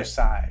secretly on Right. their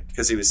side.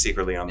 Because he was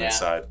secretly on their Yeah.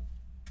 side.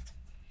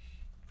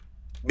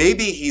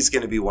 Maybe he's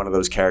going to be one of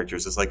those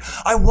characters that's like,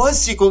 I was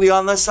secretly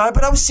on their side,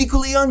 but I was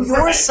secretly on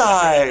your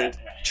side.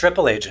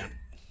 Triple agent.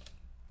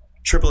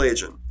 Triple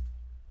Agent.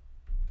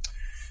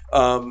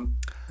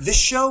 This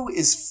show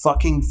is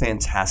fucking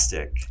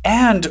fantastic.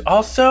 And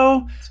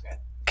also,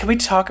 can we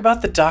talk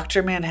about the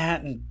Dr.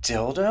 Manhattan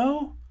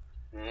dildo?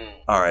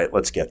 All right,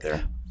 let's get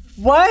there.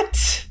 What?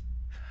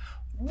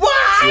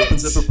 She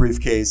opens What? up a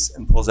briefcase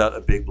and pulls out a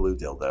big blue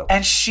dildo.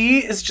 And she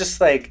is just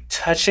like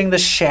touching the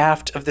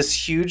shaft of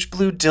this huge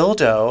blue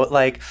dildo.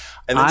 Like,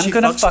 And then I'm she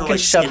gonna fucks the, fucking like,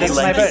 shove this in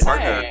my skinny-legged butt.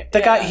 partner.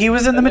 The guy, he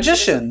was in The And then she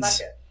doesn't Magicians.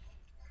 fuck it.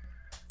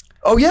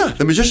 Oh yeah,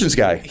 the magician's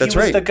guy. That's he was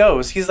right. the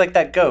ghost. He's like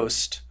that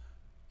ghost.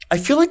 I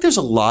feel like there's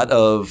a lot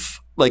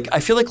of like, I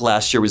feel like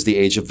last year was the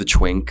age of the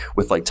twink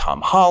with like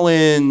Tom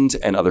Holland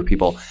and other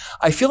people.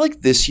 I feel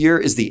like this year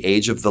is the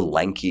age of the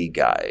lanky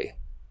guy.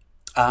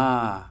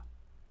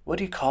 What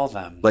do you call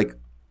them? Like,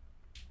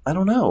 I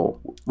don't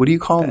know. What do you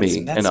call me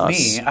That's and us?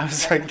 me. I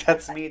was like,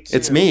 that's me too.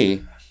 It's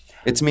me.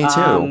 It's me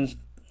too.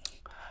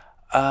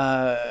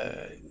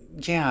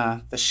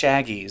 Yeah, the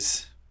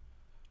Shaggies.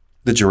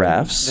 The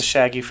giraffes. The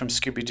Shaggy from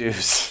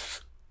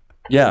Scooby-Doo's.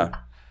 Yeah.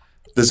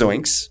 The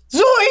Zoinks.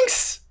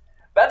 Zoinks!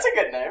 That's a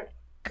good name.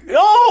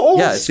 Oh,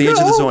 Yeah, it's the age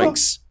of the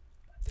Zoinks.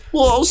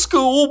 Well,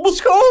 Scoob.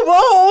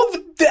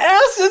 Oh, the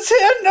acid's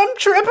hitting. I'm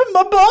tripping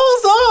my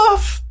balls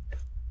off.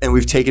 And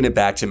we've taken it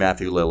back to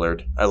Matthew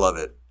Lillard. I love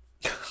it.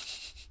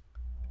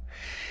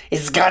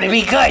 It's gonna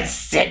be good,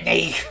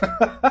 Sydney.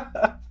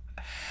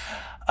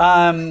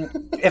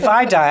 If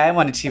I die, I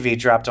want a TV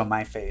dropped on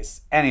my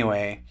face.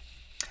 Anyway.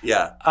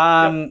 Yeah.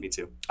 Me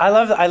too. I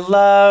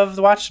love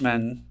The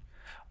Watchmen.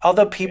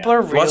 Although people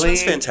are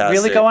Watchmen's fantastic.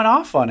 really going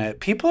off on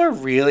it. People are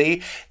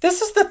really,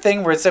 this is the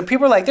thing where it's like,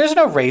 people are like, there's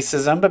no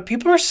racism, but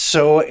people are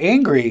so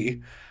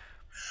angry.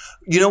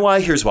 You know why?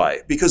 Here's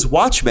why. Because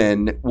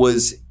Watchmen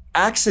was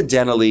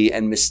accidentally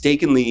and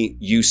mistakenly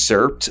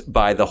usurped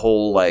by the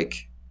whole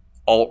like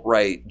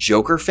alt-right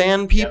Joker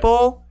fan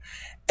people.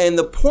 Yep. And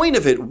the point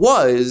of it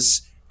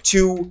was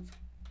to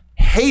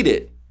hate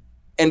it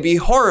and be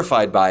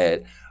horrified by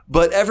it.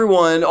 But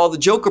everyone, all the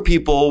Joker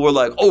people were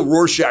like, oh,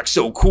 Rorschach's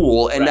so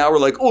cool. And now we're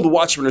like, oh, the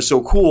Watchmen are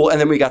so cool.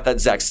 And then we got that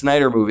Zack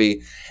Snyder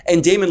movie.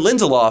 And Damon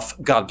Lindelof,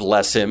 God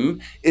bless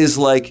him, is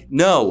like,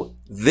 no,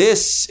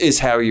 this is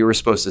how you were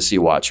supposed to see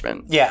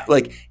Watchmen. Yeah.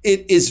 Like,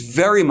 it is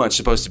very much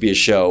supposed to be a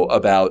show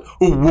about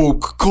a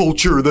woke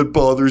culture that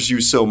bothers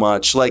you so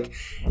much. Like,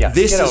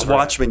 this is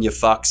Watchmen, you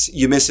fucks.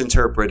 You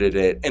misinterpreted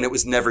it, and it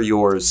was never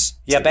yours.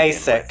 Yeah,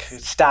 basic.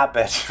 Stop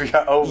it.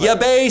 You're over. Yeah,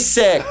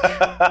 basic.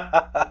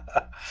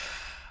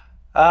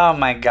 Oh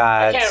my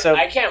god!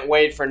 I can't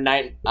wait for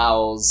Night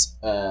Owl's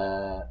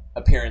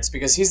appearance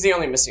because he's the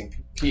only missing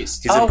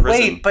piece. He's in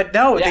prison. Wait, but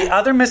no, the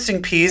other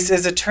missing piece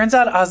is it turns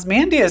out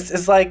Ozymandias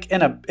is like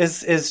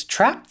is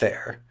trapped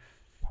there.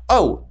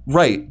 Oh,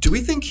 right. Do we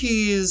think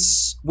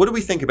what do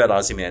we think about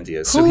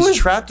Ozymandias? So he's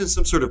trapped in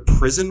some sort of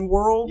prison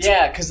world?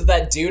 Yeah, because of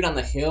that dude on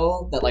the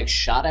hill that like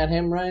shot at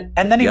him, right?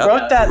 And then he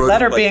wrote that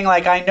letter being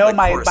like, I know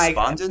my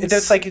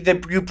it's like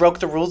you broke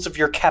the rules of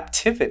your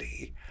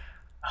captivity.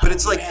 But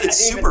it's like, it's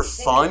super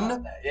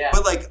fun.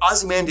 But like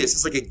Ozymandias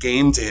is like a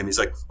game to him. He's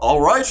like,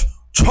 all right,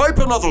 type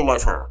another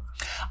letter.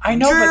 I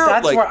know, but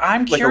that's where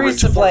I'm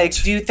curious of like,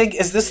 do you think,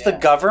 is this the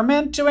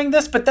government doing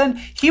this? But then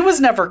he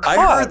was never caught.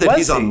 I heard that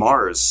he's on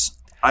Mars.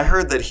 I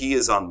heard that he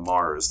is on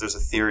Mars. There's a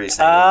theory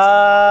saying he's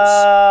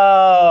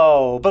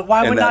on Mars. But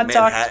why would not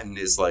Manhattan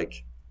is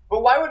like...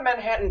 But why would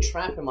Manhattan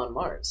trap him on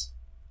Mars?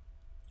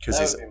 Because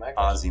he's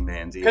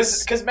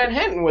Ozymandias. Because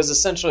Manhattan was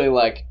essentially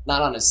like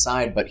not on his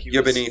side, but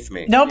you're beneath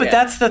me. No, but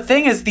that's the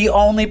thing is the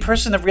only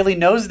person that really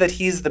knows that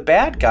he's the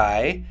bad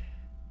guy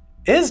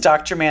is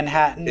Dr.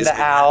 Manhattan, the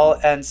Owl,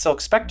 and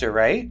Silk Spectre,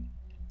 right?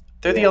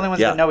 They're the only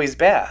ones that know he's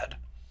bad.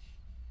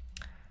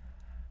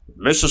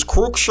 Mrs.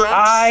 Crookshanks?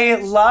 I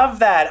love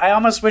that. I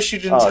almost wish you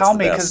didn't tell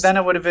me because then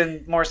it would have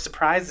been more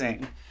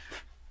surprising.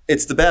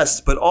 It's the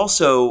best, but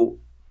also...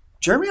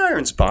 Jeremy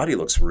Irons' body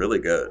looks really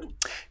good.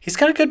 He's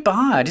got a good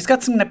bod. He's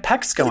got some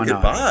pecs going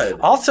on. Bod.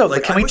 Also,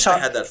 like, I wish I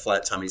had that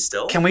flat tummy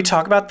still. Can we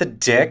talk about the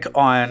dick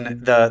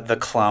on the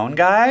clone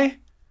guy?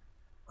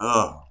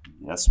 Oh,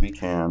 yes, we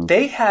can.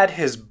 They had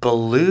his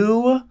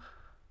blue.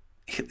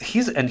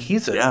 He's a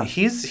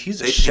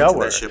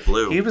shower. That shit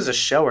blue. He was a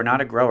shower,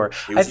 not a grower.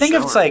 I think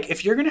it's like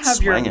if you're gonna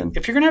have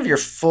your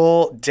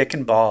full dick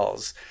and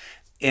balls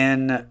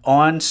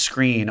on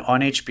screen on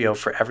HBO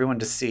for everyone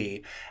to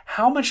see,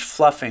 how much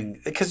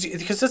fluffing, because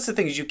that's the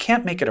thing is you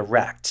can't make it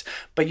erect,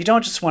 but you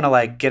don't just want to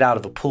like get out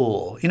of a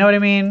pool. You know what I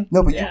mean?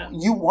 No, but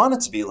you want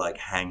it to be like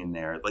hanging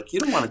there. Like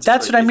you don't want it to.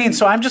 That's what I mean.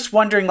 So I'm just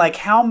wondering like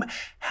how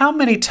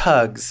many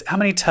tugs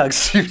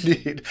do you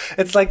need?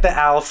 It's like the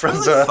owl from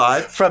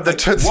the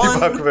Tootsie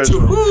Pop commercial.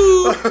 1,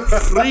 2,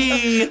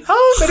 3.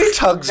 How many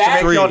tugs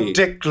to make your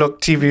dick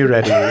look TV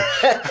ready?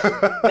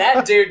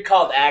 That dude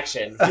called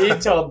action. He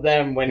told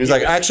them when he was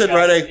like action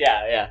ready.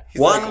 Yeah.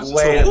 He's 1,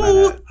 like,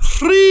 2,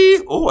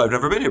 3. Oh, I've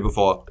never been here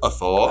before. A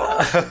 4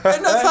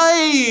 and a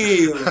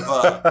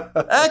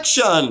 5.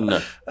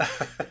 Action.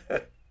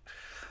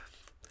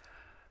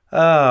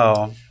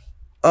 Oh.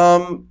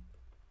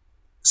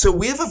 So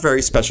we have a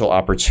very special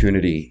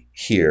opportunity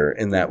here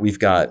in that we've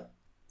got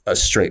a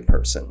straight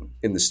person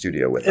in the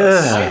studio with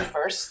us. Are you the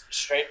first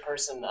straight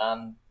person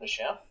on the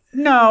show?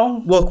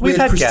 No. Well, we've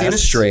had Christina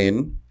guests.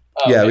 Strain.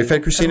 Oh, yeah, okay. we've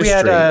had Christina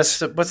Strain. We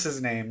had, what's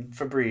his name?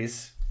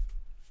 Fabrice.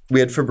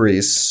 We had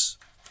Fabrice.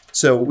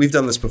 So we've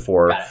done this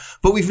before.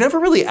 But we've never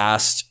really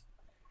asked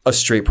a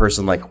straight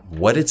person like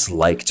what it's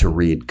like to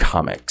read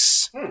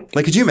comics.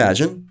 Like, could you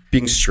imagine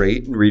being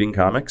straight and reading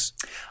comics?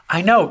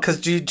 I know, because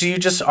do you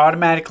just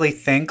automatically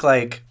think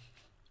like,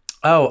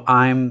 oh,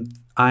 I'm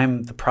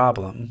the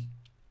problem?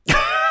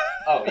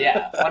 Oh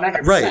yeah,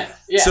 100%. Right.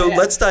 Yeah, so yeah.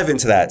 let's dive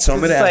into that. So I'm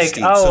going It's to ask like,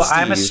 Steve. oh, So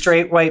I'm a Steve-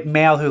 straight white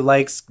male who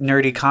likes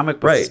nerdy comic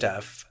book Right.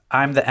 stuff.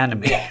 I'm the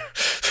enemy.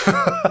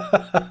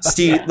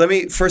 Steve, let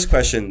me first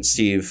question,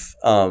 Steve.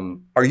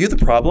 Are you the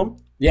problem?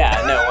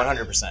 Yeah, no,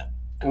 100%.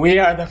 We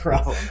are the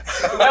problem.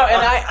 No,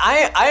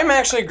 and I'm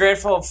actually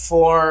grateful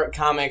for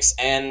comics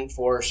and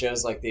for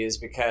shows like these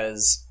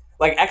because,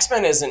 like,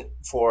 X-Men isn't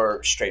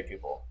for straight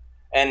people,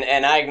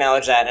 and I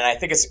acknowledge that, and I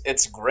think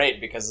it's great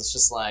because it's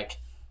just like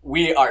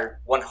we are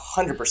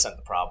 100%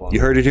 the problem. You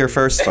heard it here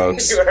first,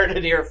 folks. You heard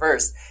it here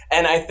first,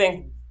 and I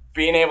think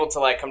being able to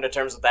like come to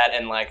terms with that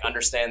and like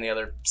understand the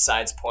other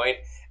side's point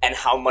and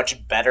how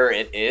much better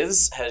it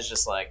is has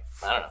just like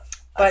I don't know.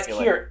 I But feel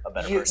here, like a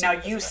better you, person now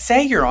because you of it.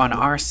 say you're on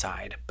our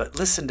side, but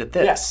listen to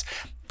this.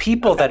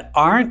 People that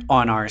aren't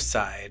on our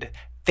side,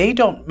 they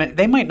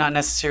might not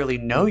necessarily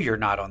know you're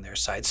not on their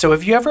side. So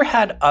have you ever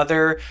had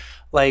other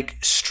like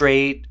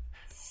straight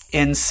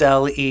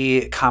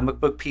incel-y comic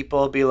book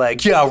people be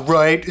like, yeah,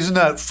 right, isn't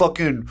that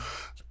fucking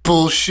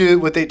bullshit?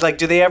 What they like,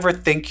 do they ever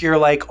think you're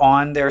like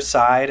on their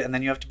side? And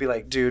then you have to be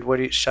like,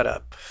 dude, shut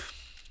up.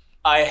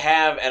 I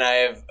have, and I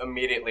have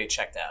immediately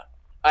checked out.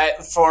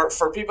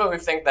 For people who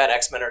think that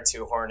X-Men are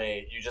too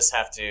horny, you just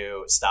have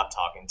to stop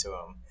talking to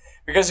them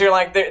because you're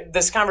like,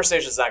 this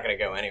conversation is not going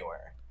to go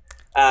anywhere.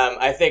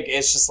 I think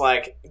it's just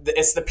like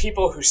it's the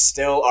people who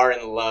still are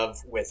in love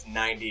with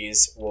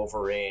 '90s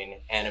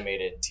Wolverine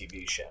animated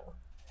TV show.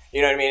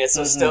 You know what I mean? It's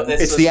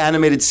It's the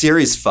animated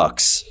series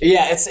fucks.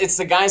 Yeah, it's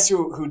the guys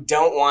who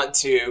don't want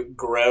to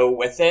grow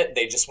with it.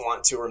 They just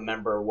want to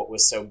remember what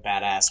was so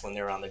badass when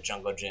they were on the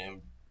Jungle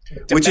Gym.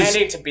 Which is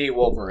Demanding to be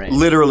Wolverine.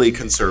 literally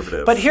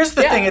conservative. But here's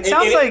the Yeah, thing. It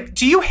sounds like,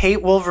 do you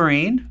hate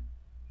Wolverine?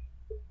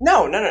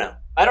 No.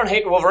 I don't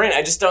hate Wolverine.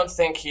 I just don't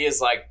think he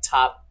is like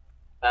top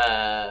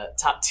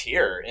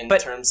tier in But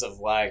terms of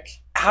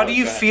like. How do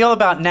you feel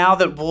about now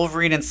that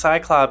Wolverine and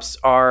Cyclops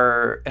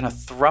are in a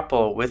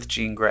thruple with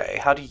Jean Grey?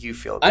 How do you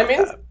feel about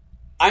that?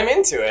 I'm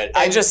into it.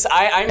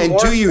 I'm and more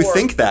do you for-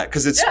 think that?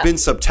 Because it's been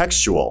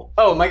subtextual.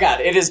 Oh my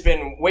god, it has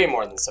been way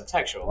more than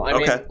subtextual. I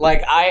mean,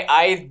 like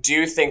I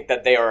do think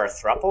that they are a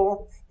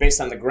throuple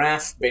based on the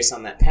graph, based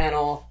on that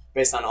panel,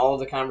 based on all of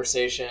the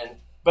conversation.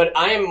 But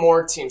I am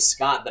more Team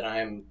Scott than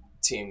I am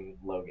Team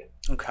Logan.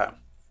 Okay.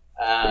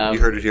 You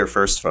heard it here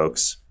first,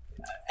 folks.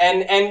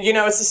 And you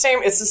know, it's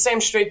the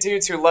same straight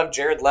dudes who love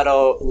Jared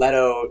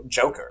Leto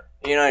Joker.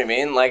 You know what I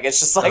mean? Like it's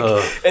just like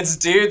it's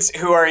dudes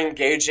who are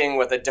engaging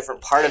with a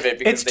different part of it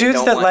because It's they dudes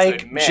don't that want like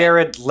to admit.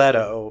 Jared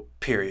Leto,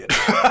 period.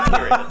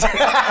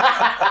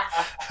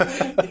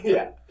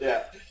 Yeah.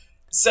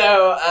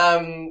 So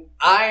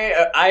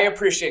I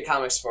appreciate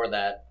comics for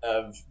that,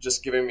 of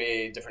just giving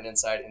me different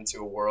insight into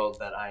a world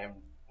that I am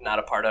not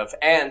a part of,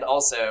 and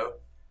also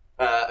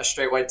a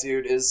straight white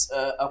dude is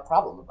a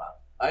problem about.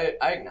 I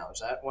acknowledge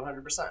that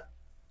 100%.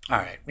 All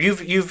right. We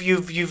forgive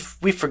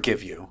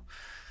you.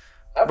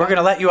 Okay. We're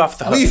gonna let you off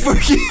the hook. We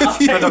forgive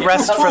you. for the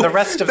rest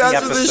of the That's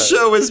episode. what this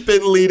show has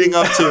been leading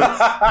up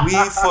to. We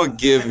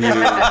forgive you,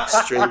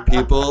 straight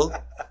people.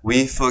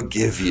 We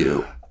forgive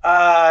you.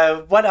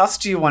 What else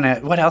do you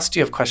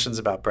have questions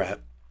about,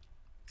 Brett?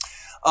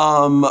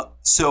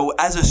 So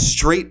as a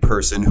straight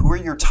person, who are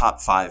your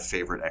top 5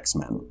 favorite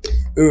X-Men?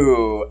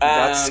 Ooh,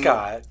 That's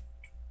Scott.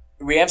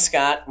 We have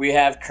Scott. We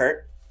have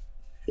Kurt.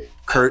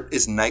 Kurt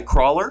is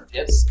Nightcrawler.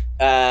 Yes.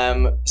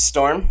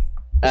 Storm.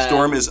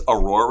 Storm is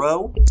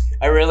Aurora.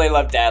 I really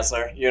love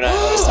Dazzler. You and I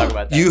always talk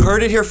about that. You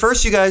heard it here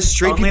first, you guys.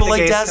 Straight Only people the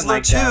like gays can Dazzler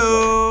like too.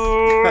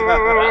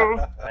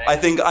 Dazzler. I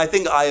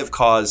think I have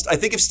caused. I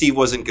think if Steve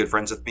wasn't good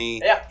friends with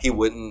me, Yeah. he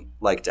wouldn't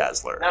like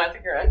Dazzler. No, I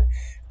think you're right.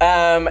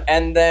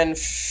 And then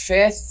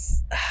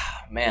 5th,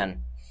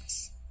 man,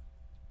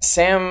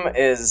 Sam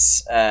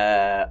is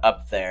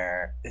up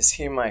there. Is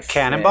he my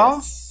Cannonball?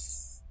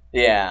 5th?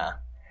 Yeah.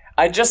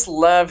 I just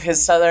love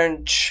his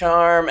southern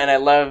charm, and I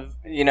love,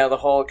 the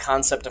whole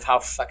concept of how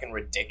fucking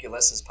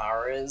ridiculous his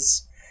power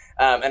is.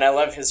 And I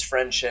love his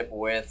friendship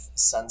with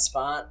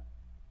Sunspot.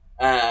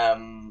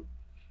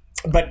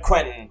 But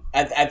Quentin,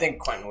 I think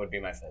Quentin would be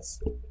my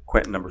 5th.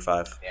 Quentin number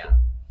 5. Yeah.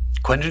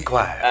 Quentin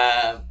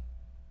Quire.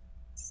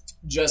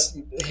 Just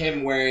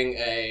him wearing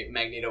a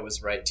Magneto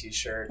was right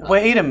t-shirt.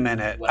 Wait a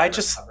minute. I whatever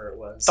just cover it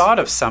was. thought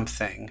of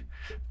something.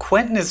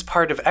 Quentin is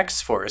part of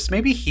X-Force.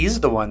 Maybe he's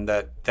the one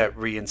that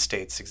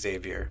reinstates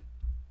Xavier.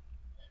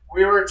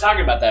 We were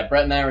talking about that.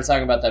 Brett and I were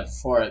talking about that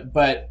before.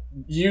 But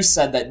you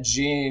said that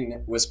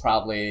Jean was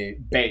probably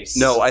base.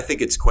 No, I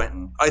think it's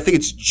Quentin. I think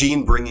it's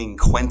Jean bringing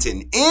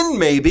Quentin in,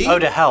 maybe. Oh,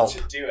 to help.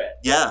 to do it.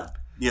 Yeah,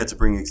 to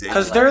bring Xavier.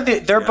 Because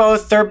they're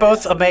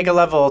both Omega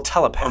level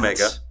telepaths.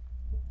 Omega.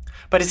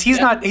 But he's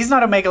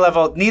not Omega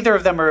level. Neither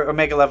of them are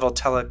Omega level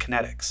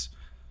telekinetics.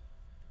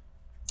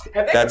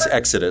 That's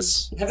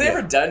Exodus. Have they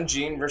ever done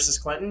Jean versus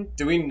Quentin?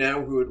 Do we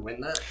know who would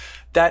win that?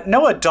 That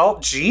no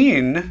adult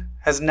Jean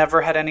has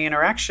never had any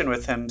interaction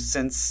with him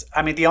since.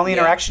 I mean, the only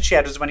interaction she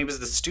had was when he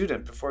was the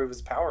student before he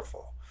was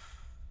powerful.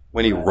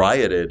 When he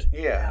rioted.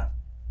 Yeah.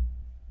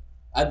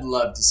 I'd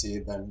love to see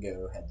them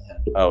go head to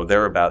head. Oh,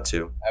 they're about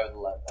to. I would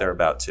love that. They're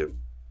about to.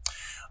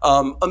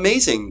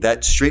 Amazing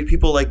that straight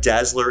people like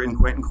Dazzler and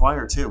Quentin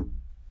Quire too.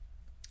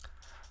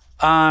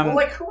 Well,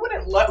 like who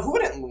wouldn't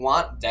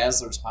want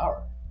Dazzler's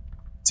power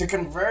to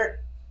convert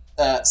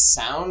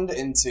sound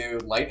into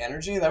light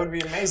energy? That would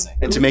be amazing.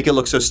 And to make it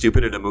look so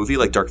stupid in a movie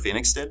like Dark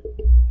Phoenix did.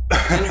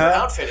 And her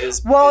outfit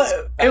is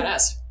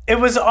badass. It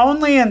was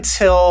only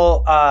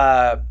until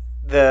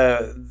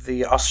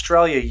the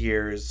Australia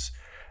years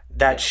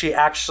that she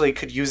actually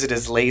could use it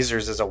as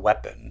lasers as a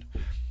weapon.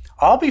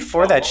 All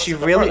before that, she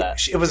really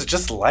it was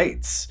just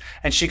lights,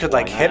 and she could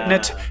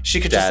hypnotize. She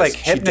could just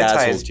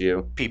hypnotize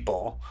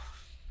people.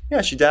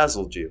 Yeah, she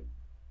dazzled you.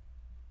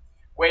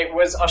 Wait,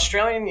 was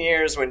Australian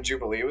years when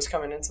Jubilee was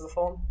coming into the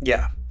fold?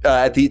 Yeah,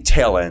 at the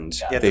tail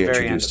end, Yeah, they the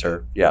very introduced end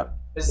her. Yeah.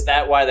 Is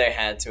that why they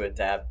had to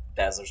adapt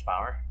Dazzler's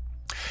power?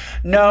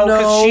 No,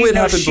 No, it because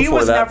happened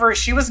before that.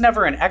 she was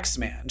never an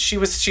X-Man. She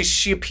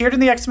appeared in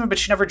the X-Men, but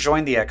she never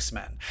joined the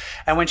X-Men.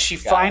 And when she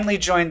finally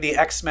joined the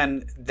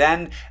X-Men,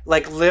 then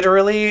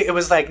literally it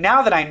was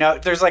now that I know,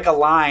 there's a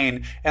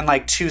line in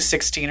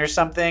 216 or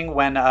something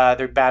when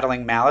they're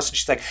battling Malice, and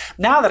she's like,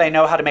 now that I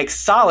know how to make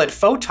solid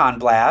photon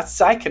blasts,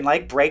 I can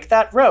break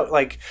that road.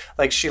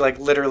 She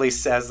literally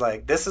says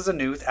this is a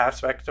new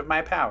aspect of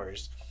my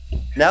powers.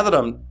 Now that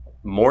I'm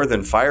more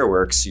than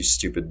fireworks, you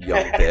stupid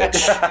young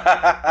bitch.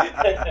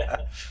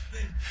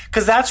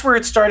 Because that's where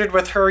it started,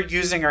 with her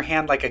using her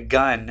hand like a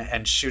gun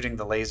and shooting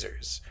the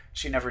lasers.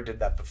 She never did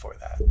that before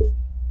that.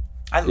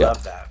 I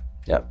love that.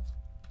 Yeah.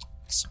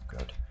 So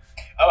good.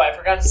 Oh, I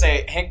forgot to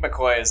say, Hank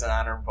McCoy is an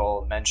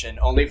honorable mention,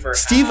 only for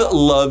Steve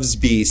loves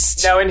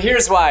Beast. No, and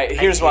here's why.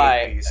 Here's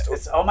why. Beast.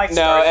 It's Oh My Stars.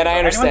 No, and I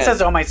Anyone understand.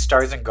 says Oh My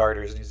Stars and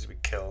Garters needs to be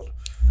killed.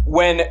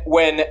 When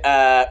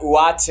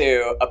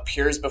Uatu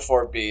appears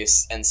before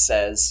Beast and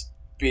says,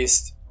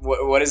 Beast,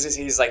 what is this?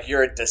 He's like,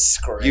 you're a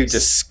disgrace. You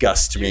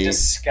disgust me. You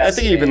disgust I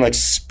think he me. even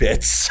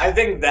spits. I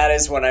think that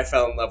is when I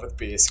fell in love with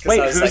Beast. Wait,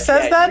 I was who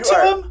says that to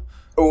him?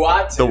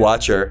 Uatu. The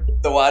Watcher.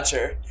 The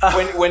Watcher.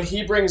 When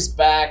he brings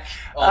back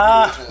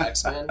all the original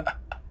X-Men,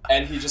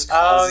 and he just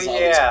causes all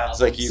these problems.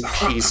 It's like, you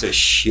piece of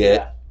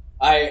shit. Yeah.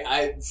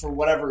 I for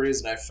whatever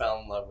reason, I fell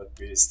in love with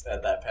Beast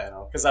at that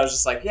panel. Because I was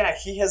just like, yeah,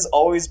 he has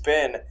always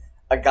been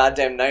a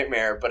goddamn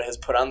nightmare, but has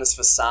put on this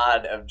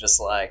facade of just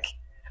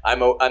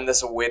I'm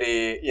this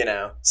witty,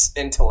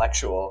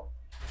 intellectual.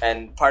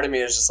 And part of me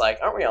is just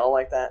aren't we all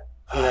like that?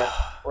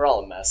 We're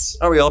all a mess.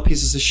 Are we all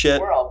pieces of shit?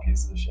 We're all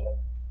pieces of shit.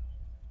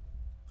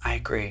 I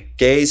agree.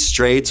 Gays,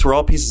 straights, we're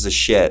all pieces of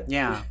shit.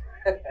 Yeah.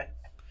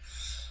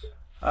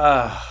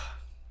 Oh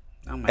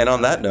my And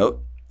on God. that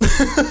note,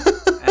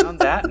 And on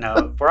that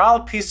note, we're all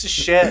a piece of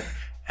shit,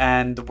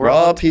 and the we're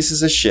all world,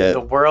 pieces of shit. the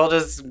world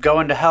is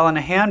going to hell in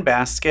a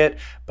handbasket.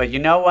 But you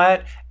know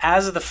what?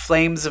 As the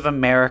flames of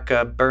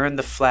America burn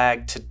the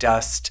flag to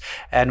dust,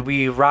 and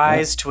we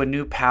rise to a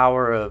new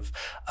power of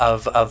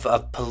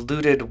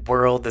polluted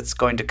world that's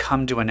going to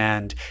come to an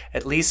end,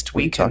 at least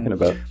we What are you can. talking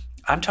about?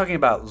 I'm talking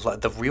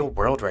about the real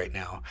world right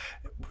now.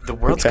 The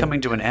world's Okay.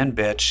 coming to an end,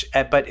 bitch.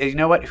 But you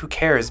know what? Who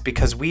cares?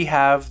 Because we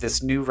have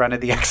this new run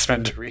of the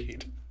X-Men to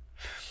read.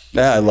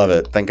 Yeah, I love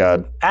it. Thank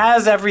God.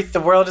 As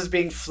the world is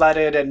being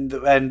flooded and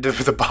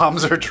the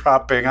bombs are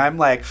dropping, I'm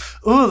like,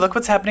 ooh, look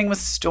what's happening with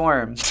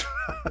Storm.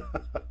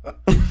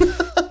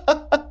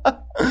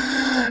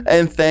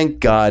 And thank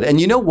God.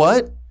 And you know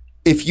what?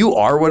 If you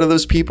are one of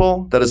those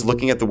people that is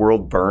looking at the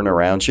world burn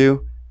around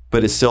you,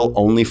 but is still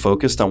only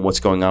focused on what's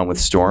going on with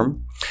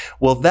Storm,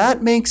 well,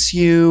 that makes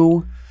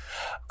you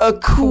a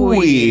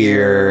queer.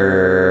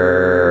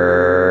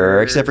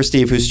 Except for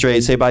Steve, who's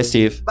straight. Say bye,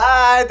 Steve.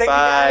 Bye. Thank you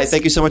Bye. guys.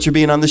 Thank you so much for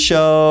being on the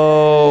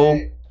show.